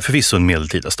är förvisso en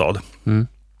medeltida stad.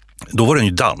 Då var den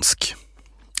ju dansk.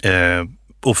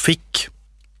 Och fick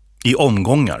i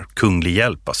omgångar kunglig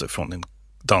hjälp, alltså från den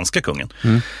danska kungen,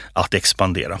 att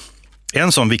expandera.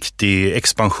 En sån viktig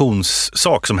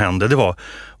expansionssak som hände, det var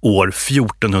år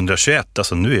 1421.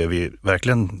 Alltså nu är vi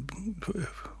verkligen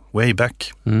way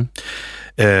back.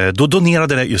 Då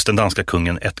donerade just den danska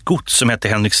kungen ett gods som hette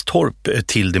Henrikstorp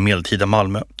till det medeltida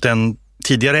Malmö. Den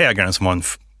tidigare ägaren, som var en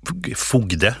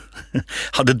fogde,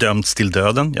 hade dömts till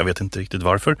döden. Jag vet inte riktigt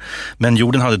varför. Men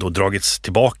jorden hade då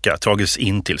dragits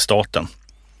in till staten.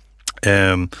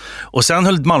 Och sen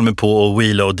höll Malmö på och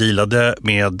wheela och dealade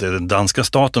med den danska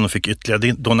staten och fick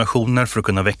ytterligare donationer för att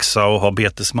kunna växa och ha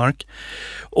betesmark.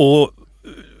 Och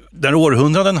när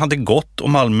århundraden hade gått och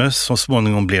Malmö så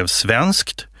småningom blev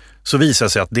svenskt, så visade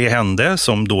sig att det hände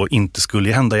som då inte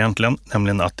skulle hända egentligen,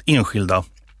 nämligen att enskilda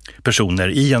personer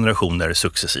i generationer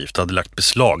successivt hade lagt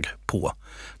beslag på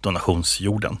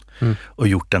donationsjorden och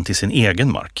gjort den till sin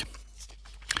egen mark.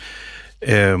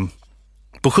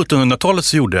 På 1700-talet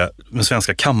så gjorde det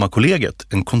svenska kammarkollegiet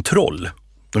en kontroll.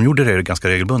 De gjorde det ganska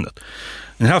regelbundet.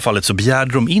 I det här fallet så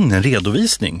begärde de in en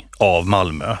redovisning av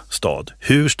Malmö stad.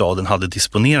 Hur staden hade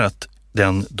disponerat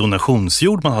den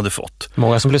donationsjord man hade fått.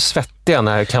 Många som blev svettiga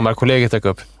när Kammarkollegiet dök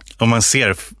upp. Och man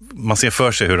ser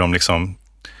för sig hur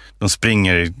de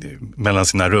springer mellan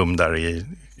sina rum där i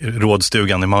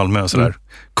rådstugan i Malmö och sådär.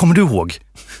 Kommer du ihåg?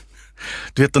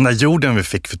 Du vet den där jorden vi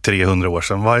fick för 300 år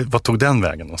sedan, vad tog den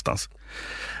vägen någonstans?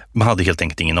 Man hade helt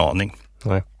enkelt ingen aning.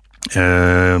 Nej.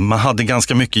 Man hade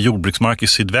ganska mycket jordbruksmark i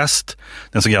sydväst,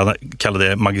 den så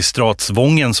kallade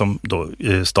magistratsvången som då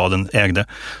staden ägde.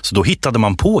 Så då hittade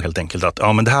man på helt enkelt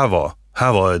att men det här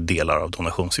var delar av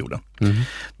donationsjorden.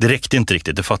 Det räckte inte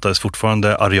riktigt, det fattades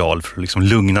fortfarande areal för att liksom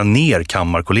lugna ner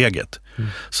Kammarkollegiet.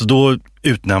 Så då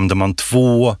utnämnde man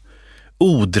 2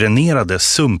 odränerade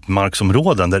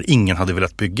sumpmarksområden där ingen hade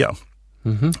velat bygga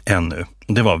ännu.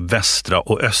 Det var västra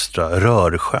och östra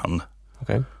Rörsjön.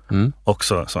 Okay.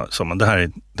 Också, så man, det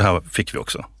här fick vi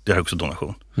också. Det här är också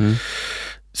donation.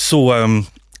 Så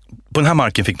på den här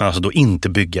marken fick man alltså då inte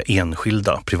bygga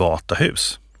enskilda privata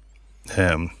hus.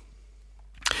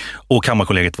 Och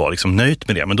Kammarkollegiet var liksom nöjt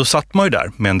med det. Men då satt man ju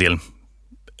där med en del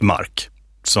mark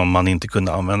som man inte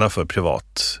kunde använda för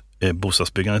privat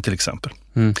bostadsbyggande till exempel.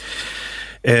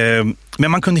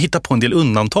 Men man kunde hitta på en del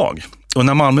undantag. Och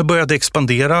när Malmö började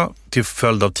expandera till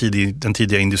följd av den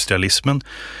tidiga industrialismen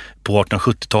på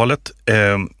 1870-talet,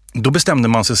 då bestämde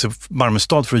man sig Malmö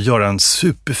stad för att göra en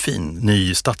superfin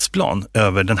ny stadsplan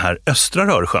över den här östra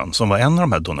Rörsjön som var en av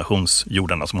de här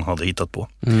donationsjordarna som man hade hittat på.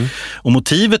 Och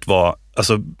motivet var,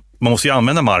 alltså man måste ju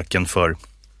använda marken för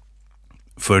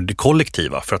det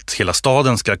kollektiva, för att hela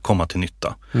staden ska komma till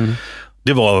nytta.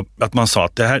 Det var att man sa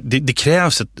att det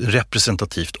krävs ett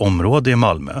representativt område i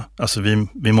Malmö. Alltså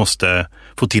vi måste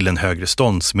få till en högre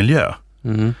ståndsmiljö.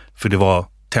 För det var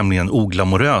tämligen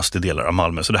oglamoröst i delar av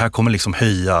Malmö. Så det här kommer liksom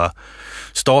höja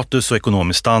status och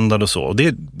ekonomisk standard och så. Och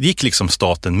det gick liksom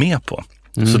staten med på.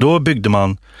 Så då byggde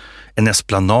man en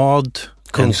esplanad,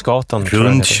 Kungsgatan, en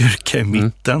rund kyrka i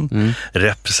mitten,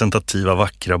 representativa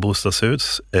vackra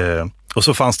bostadshus. Och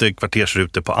så fanns det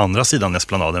kvartersrutor på andra sidan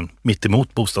esplanaden, mitt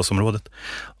emot bostadsområdet.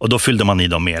 Och då fyllde man i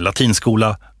dem med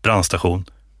latinskola, brandstation,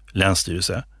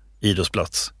 länsstyrelse,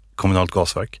 idrottsplats, kommunalt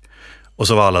gasverk. Och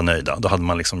så var alla nöjda. Då hade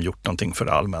man liksom gjort någonting för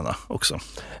det allmänna också.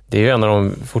 Det är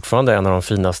ju fortfarande en av de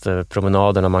finaste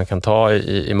promenaderna man kan ta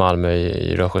i Malmö,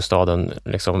 i Rörsjöstaden.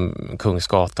 Liksom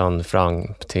Kungsgatan fram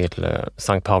till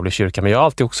Sankt Pauli kyrka. Men jag har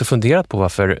alltid också funderat på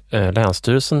varför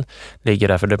länsstyrelsen ligger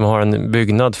där. För de har en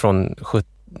byggnad från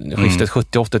skiftet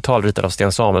 70-80-tal ritad av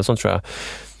Sten Samuelsson tror jag.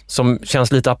 Som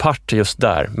känns lite apart just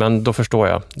där, men då förstår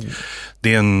jag.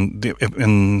 Det är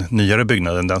en nyare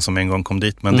byggnad än den som en gång kom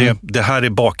dit. Men det här är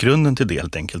bakgrunden till det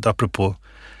helt enkelt. Apropå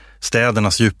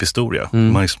städernas djuphistoria.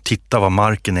 Man liksom tittar vad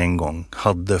marken en gång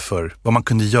hade för, vad man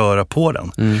kunde göra på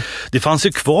den. Det fanns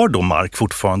ju kvar då mark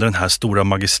fortfarande, den här stora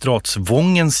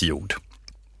magistratsvångens jord.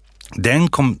 Den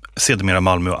kom sedermera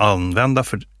Malmö att använda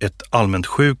för ett allmänt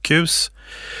sjukhus.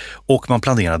 Och man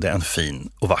planerade en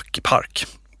fin och vacker park.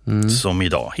 Som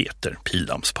idag heter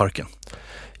Pildammsparken.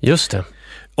 Just det.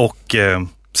 Och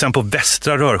sen på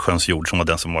västra Rörsjöns jord, som var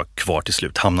den som var kvar till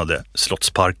slut, hamnade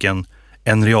Slottsparken,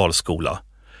 en realskola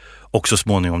och så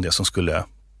småningom det som skulle,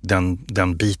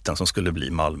 den biten som skulle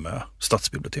bli Malmö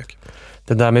stadsbibliotek.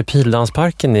 Det där med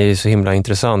Pildammsparken är ju så himla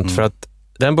intressant för att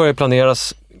den började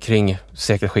planeras kring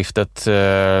sekelskiftet,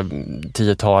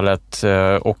 10-talet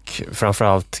och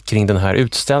framförallt kring den här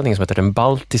utställningen som heter den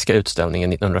Baltiska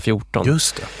utställningen 1914.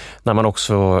 Just det. När man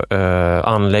också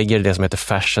anlägger det som heter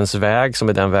Färsens väg, som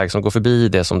är den väg som går förbi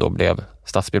det som då blev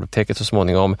stadsbiblioteket så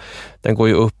småningom. Den går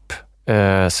ju upp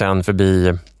sen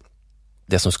förbi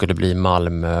det som skulle bli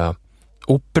Malmö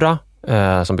Opera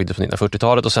som byggdes på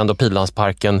 1940-talet och sen då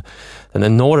Pildammsparken, den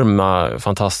enorma,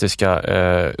 fantastiska,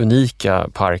 unika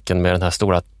parken med den här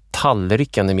stora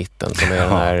tallriken i mitten som är den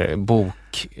här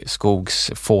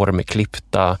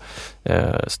bokskogsformklippta,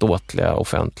 ståtliga,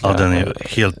 offentliga. Ja, den är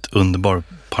helt underbar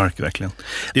park verkligen.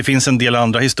 Det finns en del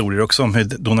andra historier också om hur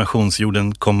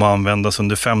donationsjorden kommer att användas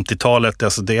under 50-talet.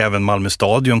 Alltså det är även Malmö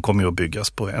stadion kommer att byggas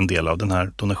på en del av den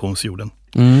här donationsjorden.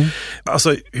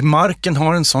 Alltså marken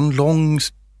har en sån lång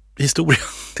historia.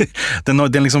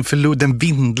 Den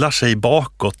vindlar sig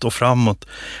bakåt och framåt.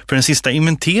 För en sista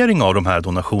inventering av de här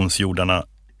donationsjordarna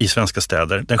i svenska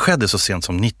städer, den skedde så sent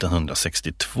som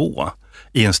 1962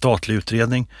 i en statlig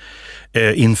utredning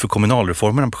inför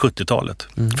kommunalreformerna på 70-talet.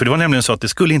 För det var nämligen så att det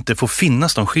skulle inte få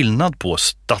finnas någon skillnad på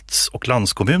stads- och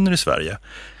landskommuner i Sverige.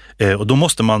 Och då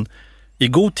måste man i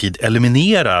god tid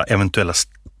eliminera eventuella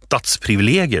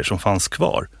stadsprivilegier som fanns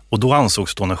kvar. Och då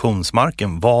ansågs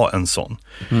donationsmarken vara en sån.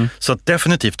 Så att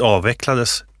definitivt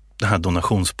avvecklades den här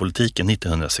donationspolitiken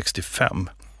 1965.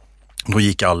 Då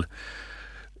gick all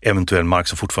eventuell mark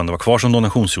som fortfarande var kvar som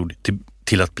donationsjord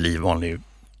till att bli vanlig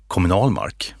kommunal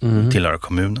mark, tillhöra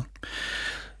kommunen.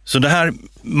 Så det här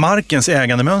markens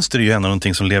ägandemönster är ju ändå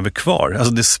någonting som lever kvar.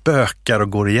 Alltså det spökar och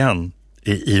går igen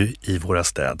i våra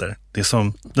städer. Det är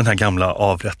som den här gamla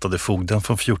avrättade fogden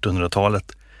från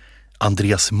 1400-talet.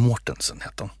 Andreas Mortensen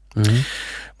hette han.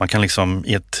 Man kan liksom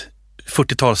i ett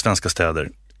 40-tal svenska städer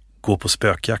gå på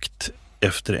spökjakt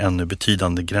efter ännu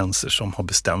betydande gränser som har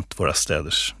bestämt våra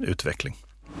städers utveckling.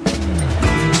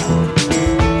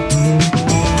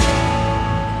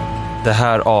 Det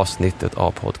här avsnittet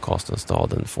av podcasten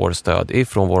Staden får stöd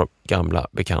ifrån vår gamla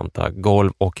bekanta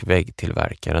golv- och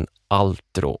väggtillverkaren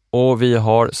Altro. Och vi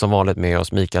har som vanligt med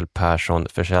oss Mikael Persson,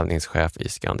 försäljningschef i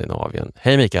Skandinavien.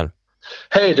 Hej Mikael!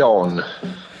 Hej Dan!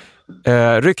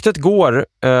 Ryktet går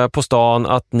på stan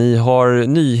att ni har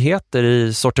nyheter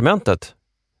i sortimentet.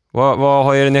 Vad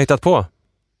har ni hittat på?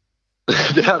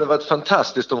 Det hade varit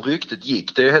fantastiskt om ryktet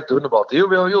gick. Det är helt underbart. Jo,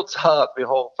 vi har gjort så här att vi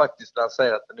har faktiskt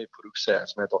lanserat en ny produktserie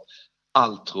som heter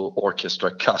Altro Orchestra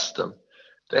Custom.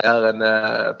 Det är en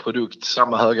produkt,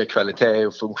 samma höga kvalitet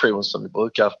och funktion som vi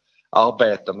brukar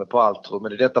arbeta med på Altro.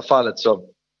 Men i detta fallet så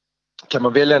kan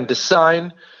man välja en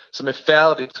design som är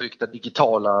färdigtryckta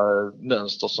digitala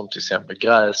mönster som till exempel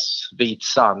gräs, vit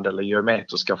sand eller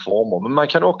geometriska former. Men man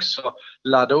kan också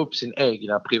ladda upp sin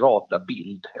egna privata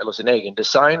bild eller sin egen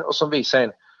design och som vi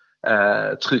sen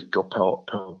trycker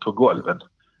på golven.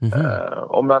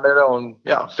 Om man är då en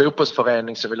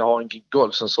fotbollsförening som vill ha en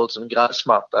golv som ser ut som en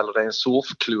gräsmatta eller det är en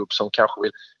surfklubb som kanske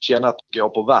vill känna att det går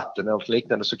på vatten eller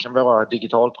liknande, så kan våra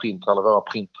digitalprintrar eller våra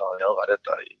printrar göra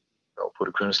detta i vår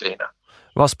produktionslinje.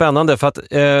 Vad spännande, för att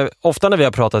ofta när vi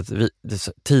har pratat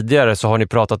tidigare så har ni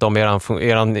pratat om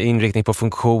er inriktning på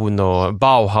funktion och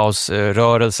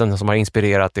Bauhaus-rörelsen som har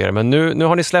inspirerat er. Men nu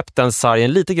har ni släppt den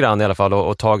sargen lite grann i alla fall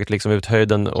och tagit liksom ut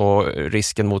höjden och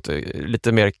risken mot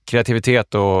lite mer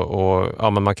kreativitet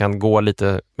och men man kan gå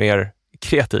lite mer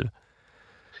kreativ.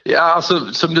 Ja, alltså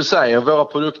som du säger, våra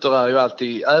produkter är ju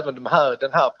alltid, även den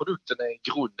här produkten är i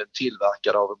grunden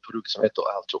tillverkad av en produkt som heter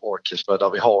Altro Orchestra där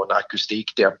vi har en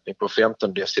akustikdämpning på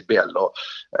 15 decibel och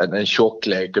en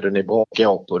tjocklek och den är bra att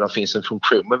gå på, där finns en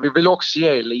funktion. Men vi vill också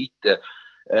ge lite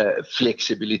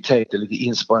flexibilitet och lite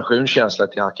inspirationskänsla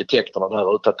till arkitekterna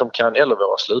där ute, att de kan, eller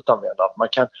våra slutanvändare, att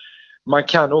man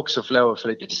kan också få lov att få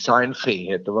lite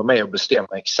designfrihet och vara med och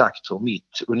bestämma exakt hur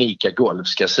mitt unika golv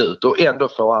ska se ut och ändå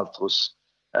få Altros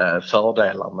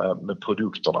fördelar med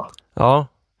produkterna. Ja,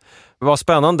 vad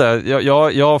spännande.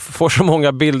 Jag får så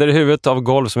många bilder i huvudet av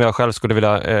golv som jag själv skulle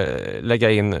vilja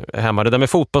lägga in hemma. Det där med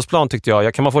fotbollsplan tyckte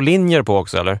jag. Kan man få linjer på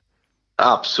också, eller?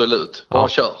 Absolut. Bara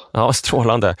kör. Ja,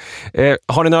 strålande.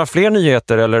 Har ni några fler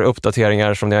nyheter eller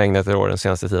uppdateringar som ni har ägnat er år den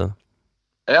senaste tiden?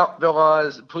 Ja,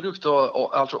 våra produkter,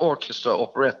 alltså Orchestra,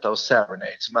 Operetta och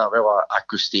Serenade, som är våra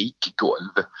akustikgolv.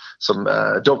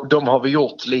 De har vi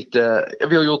gjort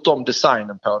vi har gjort om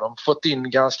designen på dem, fått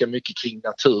in ganska mycket kring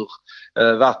natur,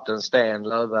 vatten, sten,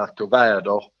 lövverk och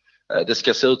väder. Det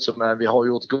ska se ut som, vi har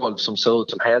gjort golv som ser ut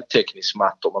som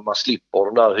heltäckningsmattor, men man slipper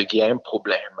de där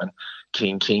hygienproblemen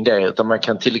kring det, utan man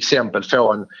kan till exempel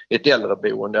få ett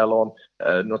äldreboende eller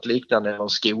något liknande eller en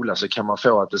skola, så kan man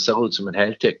få att det ser ut som en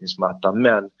heltäckningsmatta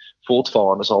men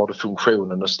fortfarande så har det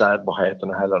funktionen och städbarheten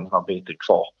och hela den här biten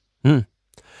kvar.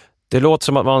 Det låter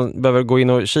som att man behöver gå in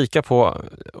och kika på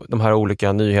de här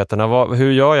olika nyheterna.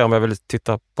 Hur gör jag om jag vill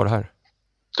titta på det här?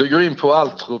 Du går in på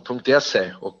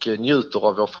altro.se och njuter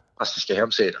av vår fantastiska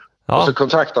hemsida. Ja. Och så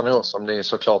kontaktar ni oss om ni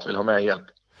såklart vill ha mer hjälp.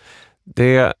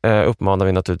 Det uppmanar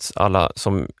vi naturligtvis alla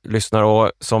som lyssnar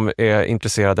och som är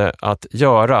intresserade att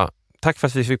göra. Tack för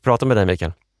att vi fick prata med dig,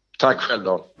 Mikael. Tack själv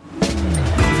då.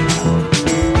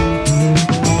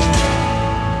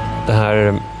 Det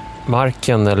här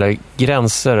marken eller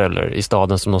gränser eller i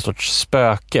staden som någon sorts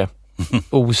spöke.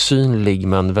 Osynlig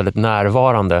men väldigt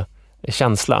närvarande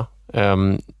känsla.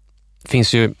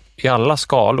 Finns ju i alla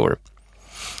skalor.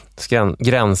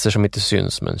 Gränser som inte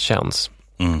syns men känns.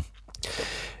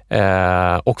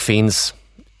 Och finns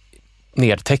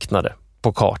nedtecknade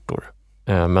på kartor.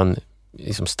 Men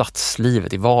liksom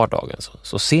stadslivet i vardagen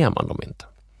så ser man dem inte.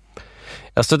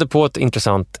 Jag stötte på ett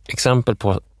intressant exempel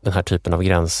på den här typen av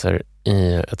gränser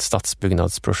i ett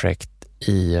stadsbyggnadsprojekt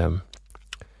i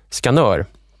Skanör.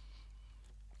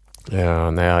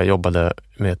 När jag jobbade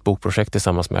med ett bokprojekt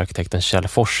tillsammans med arkitekten Kjell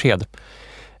Forshed.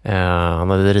 Han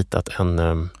hade ritat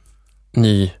en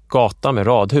ny gata med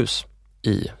radhus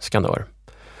i Skanör.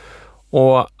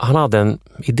 Och han hade en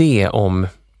idé om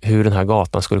hur den här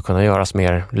gatan skulle kunna göras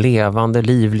mer levande,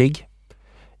 livlig.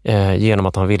 Genom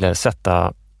att han ville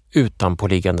sätta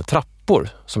utanpåliggande trappor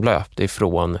som löpte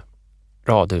ifrån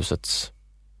radhusets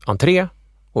entré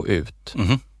och ut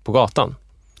på gatan.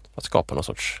 Att skapa någon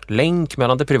sorts länk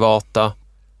mellan det privata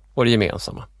och det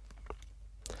gemensamma.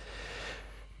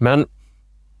 Men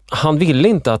han ville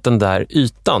inte att den där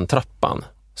ytan, trappan,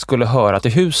 skulle höra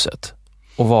till huset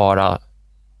och vara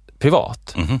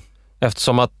privat.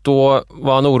 Eftersom att då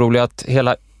var han orolig att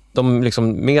hela de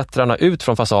liksom metrarna ut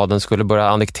från fasaden skulle börja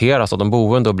annekteras av de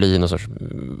boende och bli någon sorts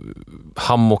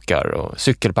hammockar och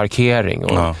cykelparkering.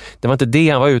 Och det var inte det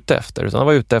han var ute efter, utan han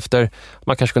var ute efter att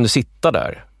man kanske kunde sitta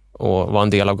där och vara en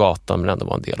del av gatan men ändå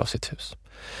vara en del av sitt hus.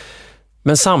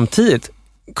 Men samtidigt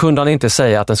kunde han inte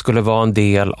säga att den skulle vara en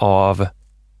del av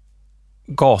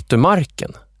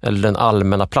gatumarken eller den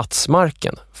allmänna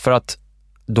platsmarken. För att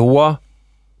då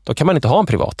kan man inte ha en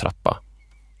privat trappa.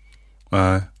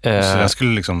 Nej, så den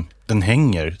skulle liksom,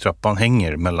 trappan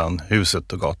hänger mellan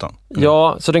huset och gatan.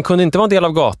 Ja, så den kunde inte vara en del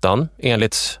av gatan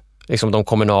enligt liksom de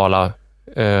kommunala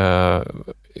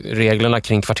reglerna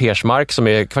kring kvartersmark.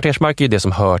 Kvartersmark är ju det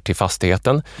som hör till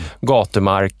fastigheten.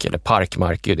 Gatumark eller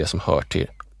parkmark är ju det som hör till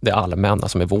det allmänna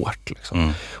som är vårt.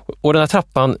 Liksom. Och den här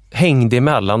trappan hängde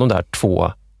emellan de där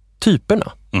två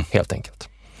typerna, helt enkelt.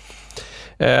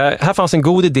 Här fanns en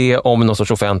god idé om någon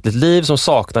sorts offentligt liv som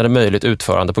saknade möjligt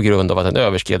utförande på grund av att den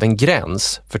överskred en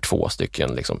gräns för två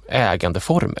stycken liksom,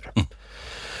 ägandeformer.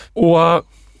 Och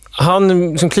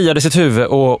han som kliade sitt huvud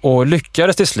och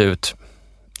lyckades till slut,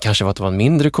 kanske för att det var en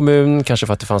mindre kommun, kanske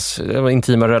för att det fanns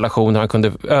intima relationer, han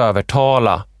kunde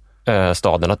övertala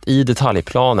staden att i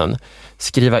detaljplanen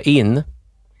skriva in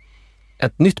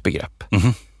ett nytt begrepp.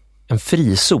 En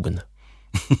frizon.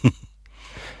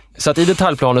 Så att i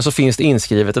detaljplanen så finns det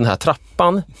inskrivet den här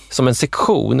trappan som en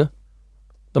sektion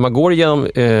där man går igenom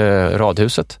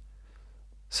radhuset.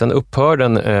 Sen upphör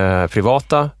den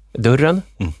privata dörren,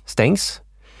 stängs.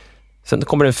 Sen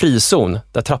kommer en frizon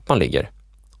där trappan ligger.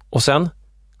 Och sen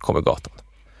kommer gatan.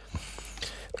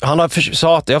 Han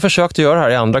sa att jag försökte göra det här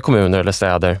i andra kommuner eller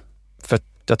städer för att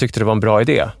jag tyckte det var en bra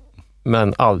idé.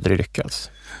 Men aldrig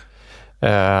lyckats.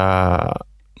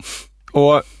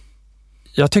 Och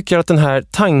jag tycker att den här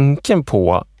tanken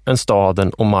på en staden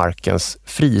och markens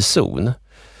frizon,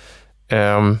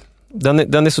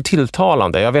 den är så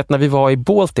tilltalande. Jag vet när vi var i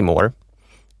Baltimore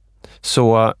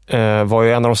så var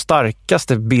ju en av de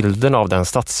starkaste bilderna av den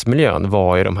stadsmiljön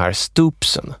var ju de här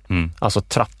stoopsen, alltså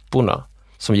trapporna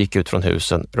som gick ut från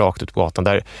husen rakt ut på gatan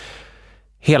där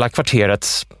hela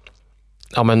kvarterets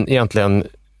egentligen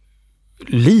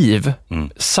liv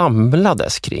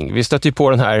samlades kring. Vi stötte ju på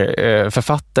den här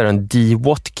författaren D.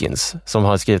 Watkins som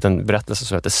har skrivit en berättelse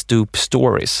som heter Stoop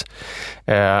Stories.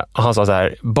 Han sa så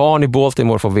här: barn i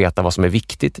Baltimore får veta vad som är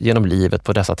viktigt genom livet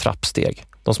på dessa trappsteg.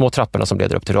 De små trapporna som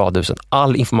leder upp till radhusen.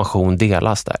 All information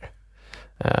delas där.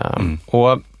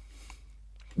 Och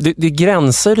det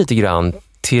gränsar lite grann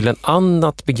till en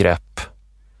annat begrepp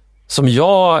som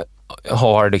jag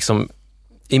har liksom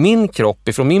i min kropp,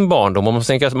 ifrån min barndom. Om man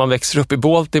tänker att man växer upp i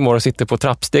Baltimore och sitter på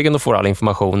trappstegen och får all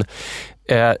information.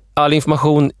 All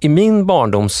information i min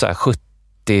barndom, så här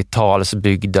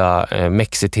 70-talsbyggda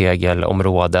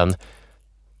mexitegelområden,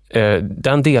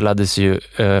 den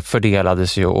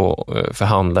fördelades ju och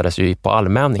förhandlades ju på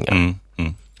allmänningen.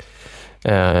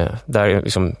 Där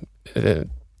liksom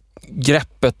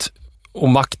greppet och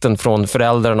makten från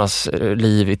föräldrarnas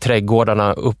liv i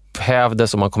trädgårdarna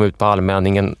upphävdes och man kom ut på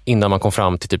allmänningen innan man kom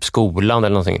fram till typ skolan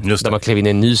eller någonting. Där man klev in i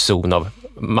en ny zon av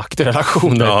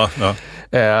maktrelationer.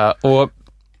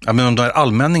 Men de där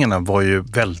allmänningarna var ju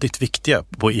väldigt viktiga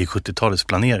i 70-talets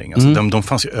planering. Alltså de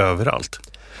fanns ju överallt.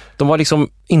 De var liksom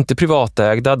inte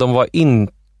privatägda, de var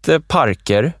inte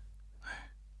parker.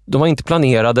 De var inte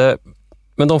planerade,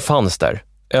 men de fanns där.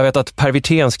 Jag vet att Per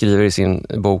Wirtén skriver i sin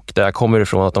bok där jag kommer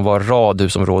ifrån att de var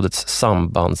radhusområdets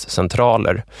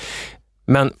sambandscentraler.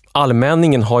 Men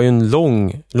allmänningen har ju en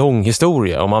lång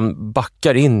historia. Om man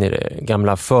backar in i det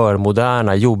gamla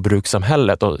förmoderna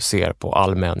jordbrukssamhället och ser på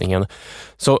allmänningen,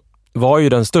 så var ju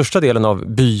den största delen av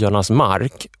byarnas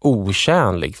mark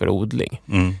otjänlig för odling.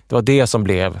 Det var det som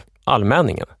blev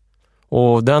allmänningen.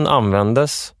 Och den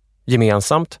användes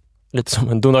gemensamt, lite som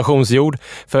en donationsjord,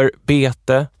 för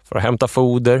bete, för att hämta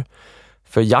foder,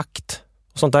 för jakt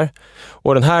och sånt där.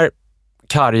 Och den här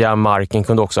karga marken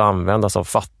kunde också användas av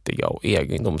fattiga och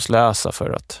egendomslösa för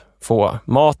att få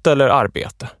mat eller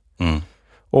arbete.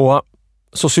 Och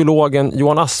sociologen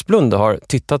Johan Asplund har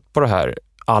tittat på det här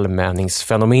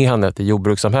allmänningsfenomenet i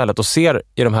jordbrukssamhället och ser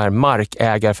i de här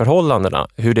markägarförhållandena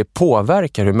hur det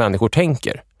påverkar hur människor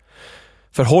tänker.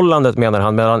 Förhållandet, menar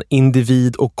han, mellan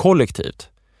individ och kollektivt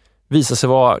visar sig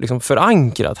vara liksom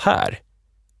förankrat här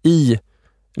i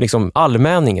liksom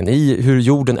allmänningen, i hur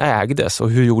jorden ägdes och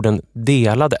hur jorden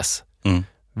delades.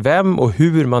 Vem och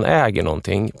hur man äger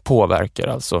någonting påverkar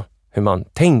alltså hur man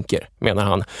tänker, menar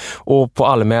han. Och på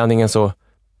allmänningen så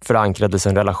förankrades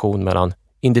en relation mellan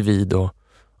individ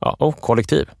och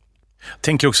kollektiv. Jag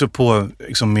tänker också på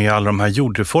liksom, med alla de här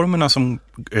jordreformerna som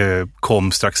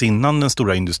kom strax innan den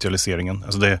stora industrialiseringen.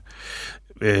 Alltså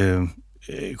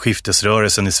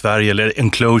skiftesrörelsen i Sverige eller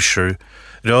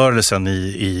enclosure-rörelsen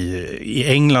i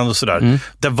England och sådär.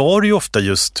 Där var det ju ofta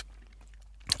just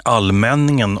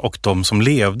allmänningen och de som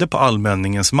levde på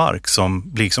allmänningens mark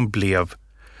som liksom blev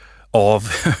av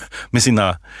med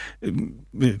sina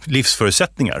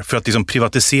livsförutsättningar. För att liksom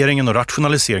privatiseringen och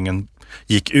rationaliseringen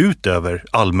gick ut över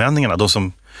allmänningarna. De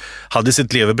som hade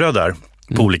sitt levebröd där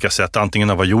på olika sätt. Antingen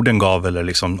av vad jorden gav eller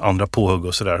liksom andra påhugg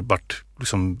och sådär.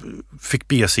 Liksom fick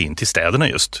bege sig in till städerna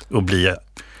just och bli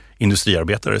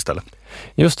industriarbetare istället.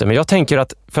 Just det, men jag tänker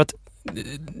att för att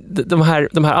de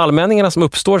här allmänningarna som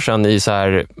uppstår sen i så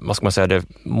här, vad ska man säga, det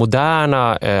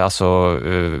moderna, alltså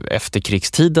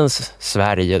efterkrigstidens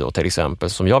Sverige då till exempel,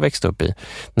 som jag växte upp i.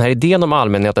 Den här idén om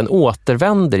allmänningen, att den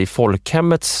återvänder i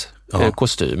folkhemmets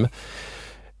kostym.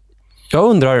 Jag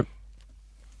undrar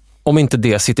om inte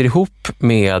det sitter ihop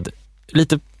med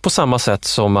lite på samma sätt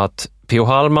som att P.O.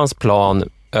 Hallmans plan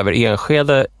över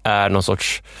Enskede är någon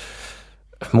sorts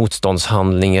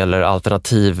motståndshandling eller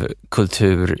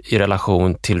alternativkultur i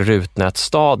relation till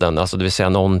Rutnätsstaden, alltså det vill säga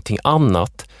någonting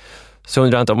annat. Så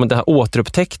undrar jag inte om den här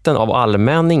återupptäckten av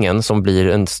allmänningen som blir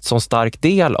en sån stark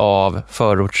del av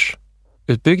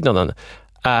förortsutbyggnaden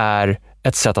är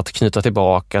ett sätt att knyta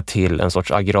tillbaka till en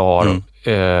sorts agrar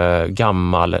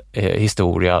gammal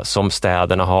historia som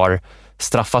städerna har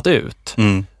straffat ut.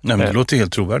 Nej, men det låter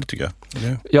helt trovärdigt tycker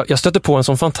jag. Jag stöter på en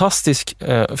sån fantastisk,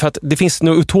 för att det finns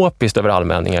något utopiskt över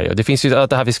allmänningar. Det finns ju att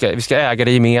det här vi ska äga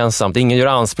det gemensamt. Ingen gör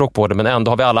anspråk på det, men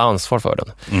ändå har vi alla ansvar för den.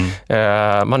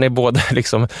 Man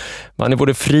är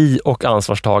både fri och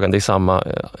ansvarstagande i samma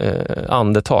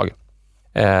andetag.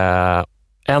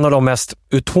 En av de mest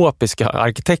utopiska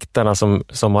arkitekterna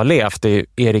som har levt är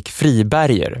Erik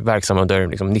Friberger, verksam under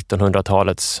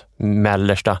 1900-talets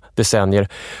mellersta decennier.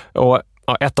 Och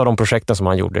ett av de projekten som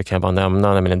han gjorde kan jag bara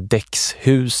nämna, nämligen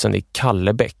Däckshusen i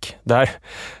Kallebäck. Där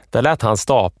lät han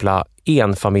stapla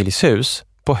enfamiljshus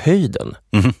på höjden.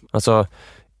 Alltså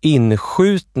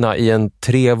inskjutna i en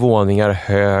 3 våningar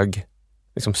hög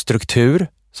struktur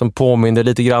som påminner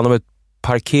lite grann om ett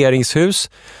parkeringshus.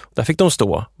 Där fick de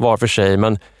stå var för sig,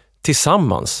 men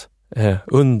tillsammans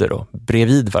under och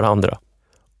bredvid varandra.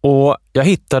 Och jag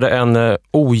hittade en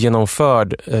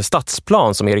ogenomförd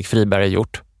stadsplan som Erik Friberg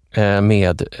gjort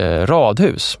med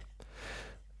radhus.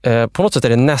 På något sätt är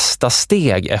det nästa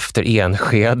steg efter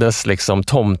Enskedes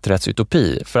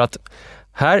tomträttsutopi. För att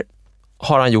här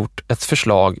har han gjort ett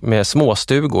förslag med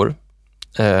småstugor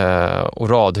och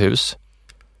radhus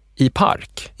i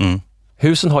park.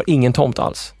 Husen har ingen tomt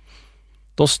alls.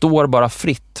 De står bara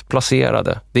fritt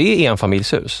placerade. Det är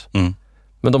enfamiljshus.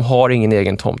 Men de har ingen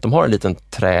egen tomt. De har en liten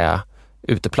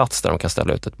uteplats där de kan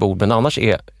ställa ut ett bord. Men annars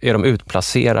är de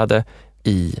utplacerade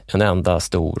i en enda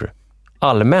stor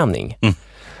allmänning.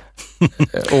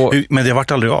 Men det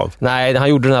vart aldrig av? Nej, han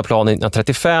gjorde den här planen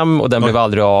 1935 och den blev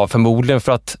aldrig av. Förmodligen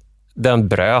för att den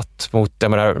bröt mot,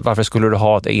 varför skulle du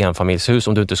ha ett enfamiljshus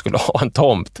om du inte skulle ha en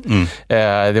tomt?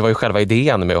 Det var ju själva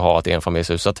idén med att ha ett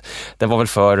enfamiljshus. Så att den var väl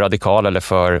för radikal eller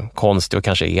för konstig, och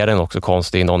kanske är den också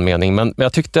konstig i någon mening. Men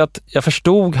jag tyckte att jag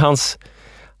förstod han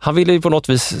ville ju på något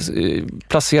vis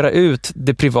placera ut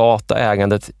det privata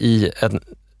ägandet i en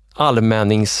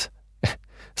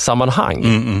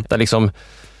allmänningssammanhang. Där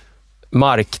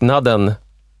marknaden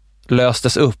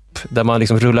löstes upp, där man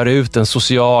rullar ut en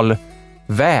social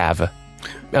väv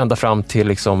ända fram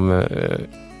till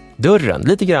dörren.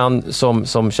 Lite grann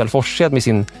som Kjell Forsshed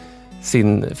med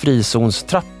sin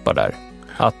frizonstrappa där.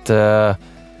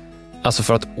 Alltså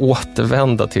för att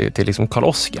återvända till Karl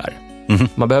Oskar.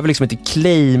 Man behöver inte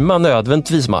claima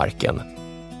nödvändigtvis marken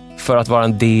för att vara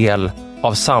en del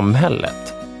av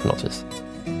samhället på något vis.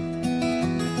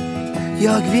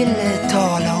 Jag ville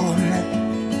tala om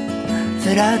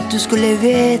för att du skulle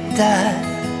veta,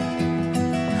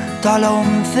 tala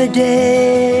om för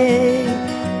dig.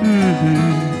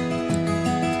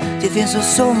 Det finns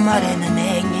hos sommaren en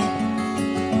äng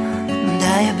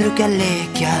där jag brukar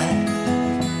leka.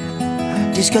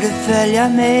 Det ska du följa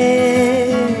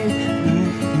med.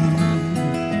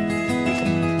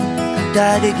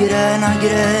 Där det gröna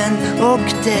grön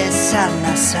och det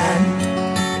sanna sant.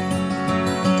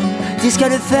 Det ska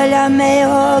du följa med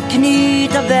och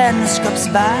knyta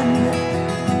vänskapsband.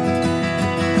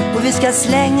 Och vi ska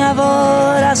slänga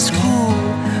våra skor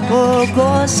och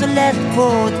gå så lätt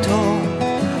på tå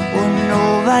och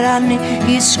nå varann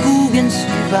i skogens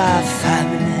ljuva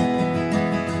famn.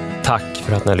 Tack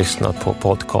för att ni har lyssnat på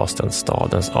podcasten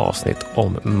Stadens avsnitt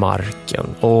om marken.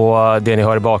 Och det ni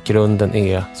hör i bakgrunden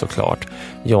är såklart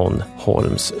John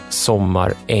Holms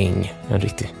Sommaräng, en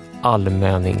riktig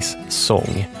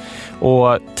allmänningssång.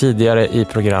 Och tidigare i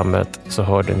programmet så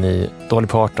hörde ni Dolly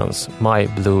Partons My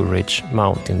Blue Ridge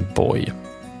Mountain Boy.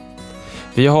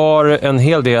 Vi har en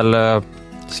hel del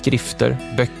skrifter,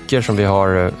 böcker som vi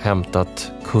har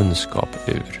hämtat kunskap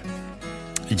ur.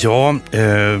 Ja,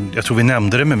 jag tror vi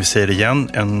nämnde det, men vi säger det igen.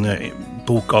 En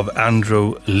bok av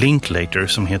Andrew Linklater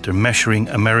som heter Measuring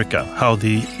America, How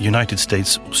the United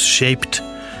States was shaped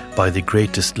by the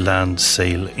greatest land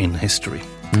sale in history.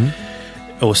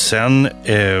 Och sen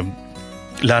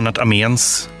Lennart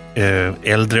Améns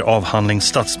äldre avhandling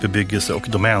Stadsbebyggelse och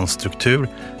domänstruktur.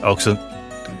 Jag har också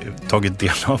tagit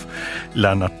del av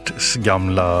Lennarts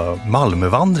gamla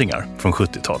Malmövandringar från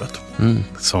 70-talet.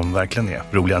 Som verkligen är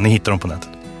roliga. Ni hittar dem på nätet.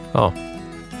 Ja,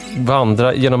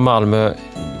 vandra genom Malmö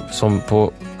som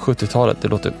på 70-talet, det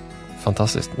låter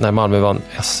fantastiskt. När Malmö vann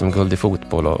SM-guld i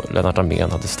fotboll och Lennart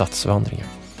Amén hade stadsvandringar.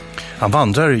 Han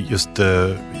vandrar just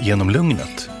genom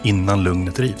Lugnet innan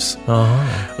Lugnet rivs. Aha.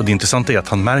 Och det intressanta är att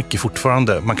han märker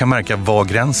fortfarande, man kan märka var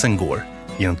gränsen går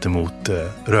gentemot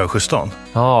Rösjöstan.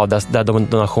 Ja, där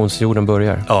donationsjorden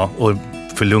börjar. Ja, och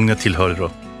för Lugnet tillhörde då,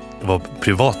 det var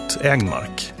privatägd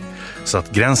mark. Så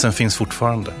att gränsen finns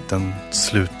fortfarande. Den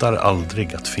slutar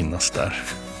aldrig att finnas där.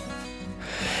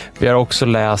 Vi har också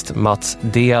läst Mats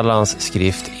Delans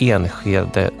skrift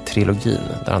Enskede-trilogin,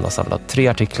 där han har samlat 3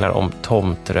 artiklar om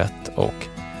tomträtt och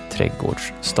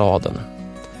trädgårdsstaden.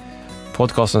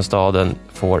 Podcasten Staden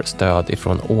får stöd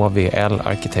ifrån OVL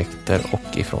Arkitekter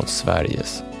och ifrån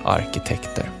Sveriges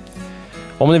arkitekter.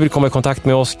 Om ni vill komma i kontakt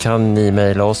med oss kan ni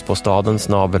mejla oss på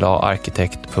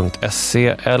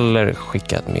staden@arkitekt.se eller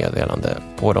skicka ett meddelande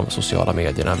på de sociala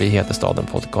medierna. Vi heter Staden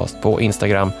Podcast på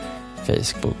Instagram,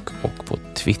 Facebook och på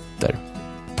Twitter.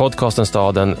 Podcasten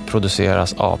Staden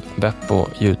produceras av Beppo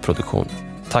ljudproduktion.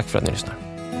 Tack för att ni lyssnar.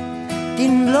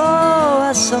 Din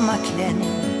blåa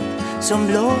sommarklänning som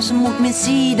blåser mot min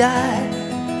sida,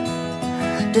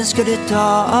 den ska du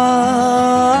ta.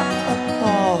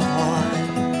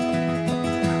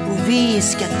 Och vi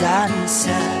ska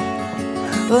dansa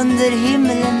under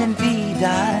himlen den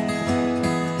vida.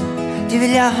 Det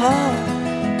vill jag ha,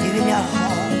 det vill jag ha,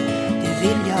 det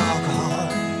vill jag ha.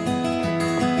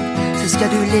 Så ska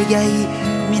du ligga i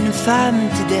min famn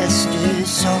till dess du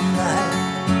somnar.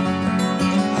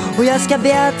 Och jag ska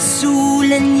be att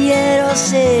solen ger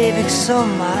oss evig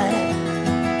sommar.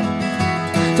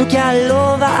 Då kan jag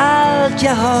lova allt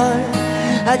jag har,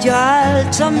 att jag har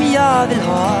allt som jag vill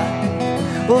ha.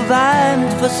 Och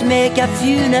varmt få smeka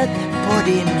fjunet på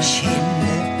din kind.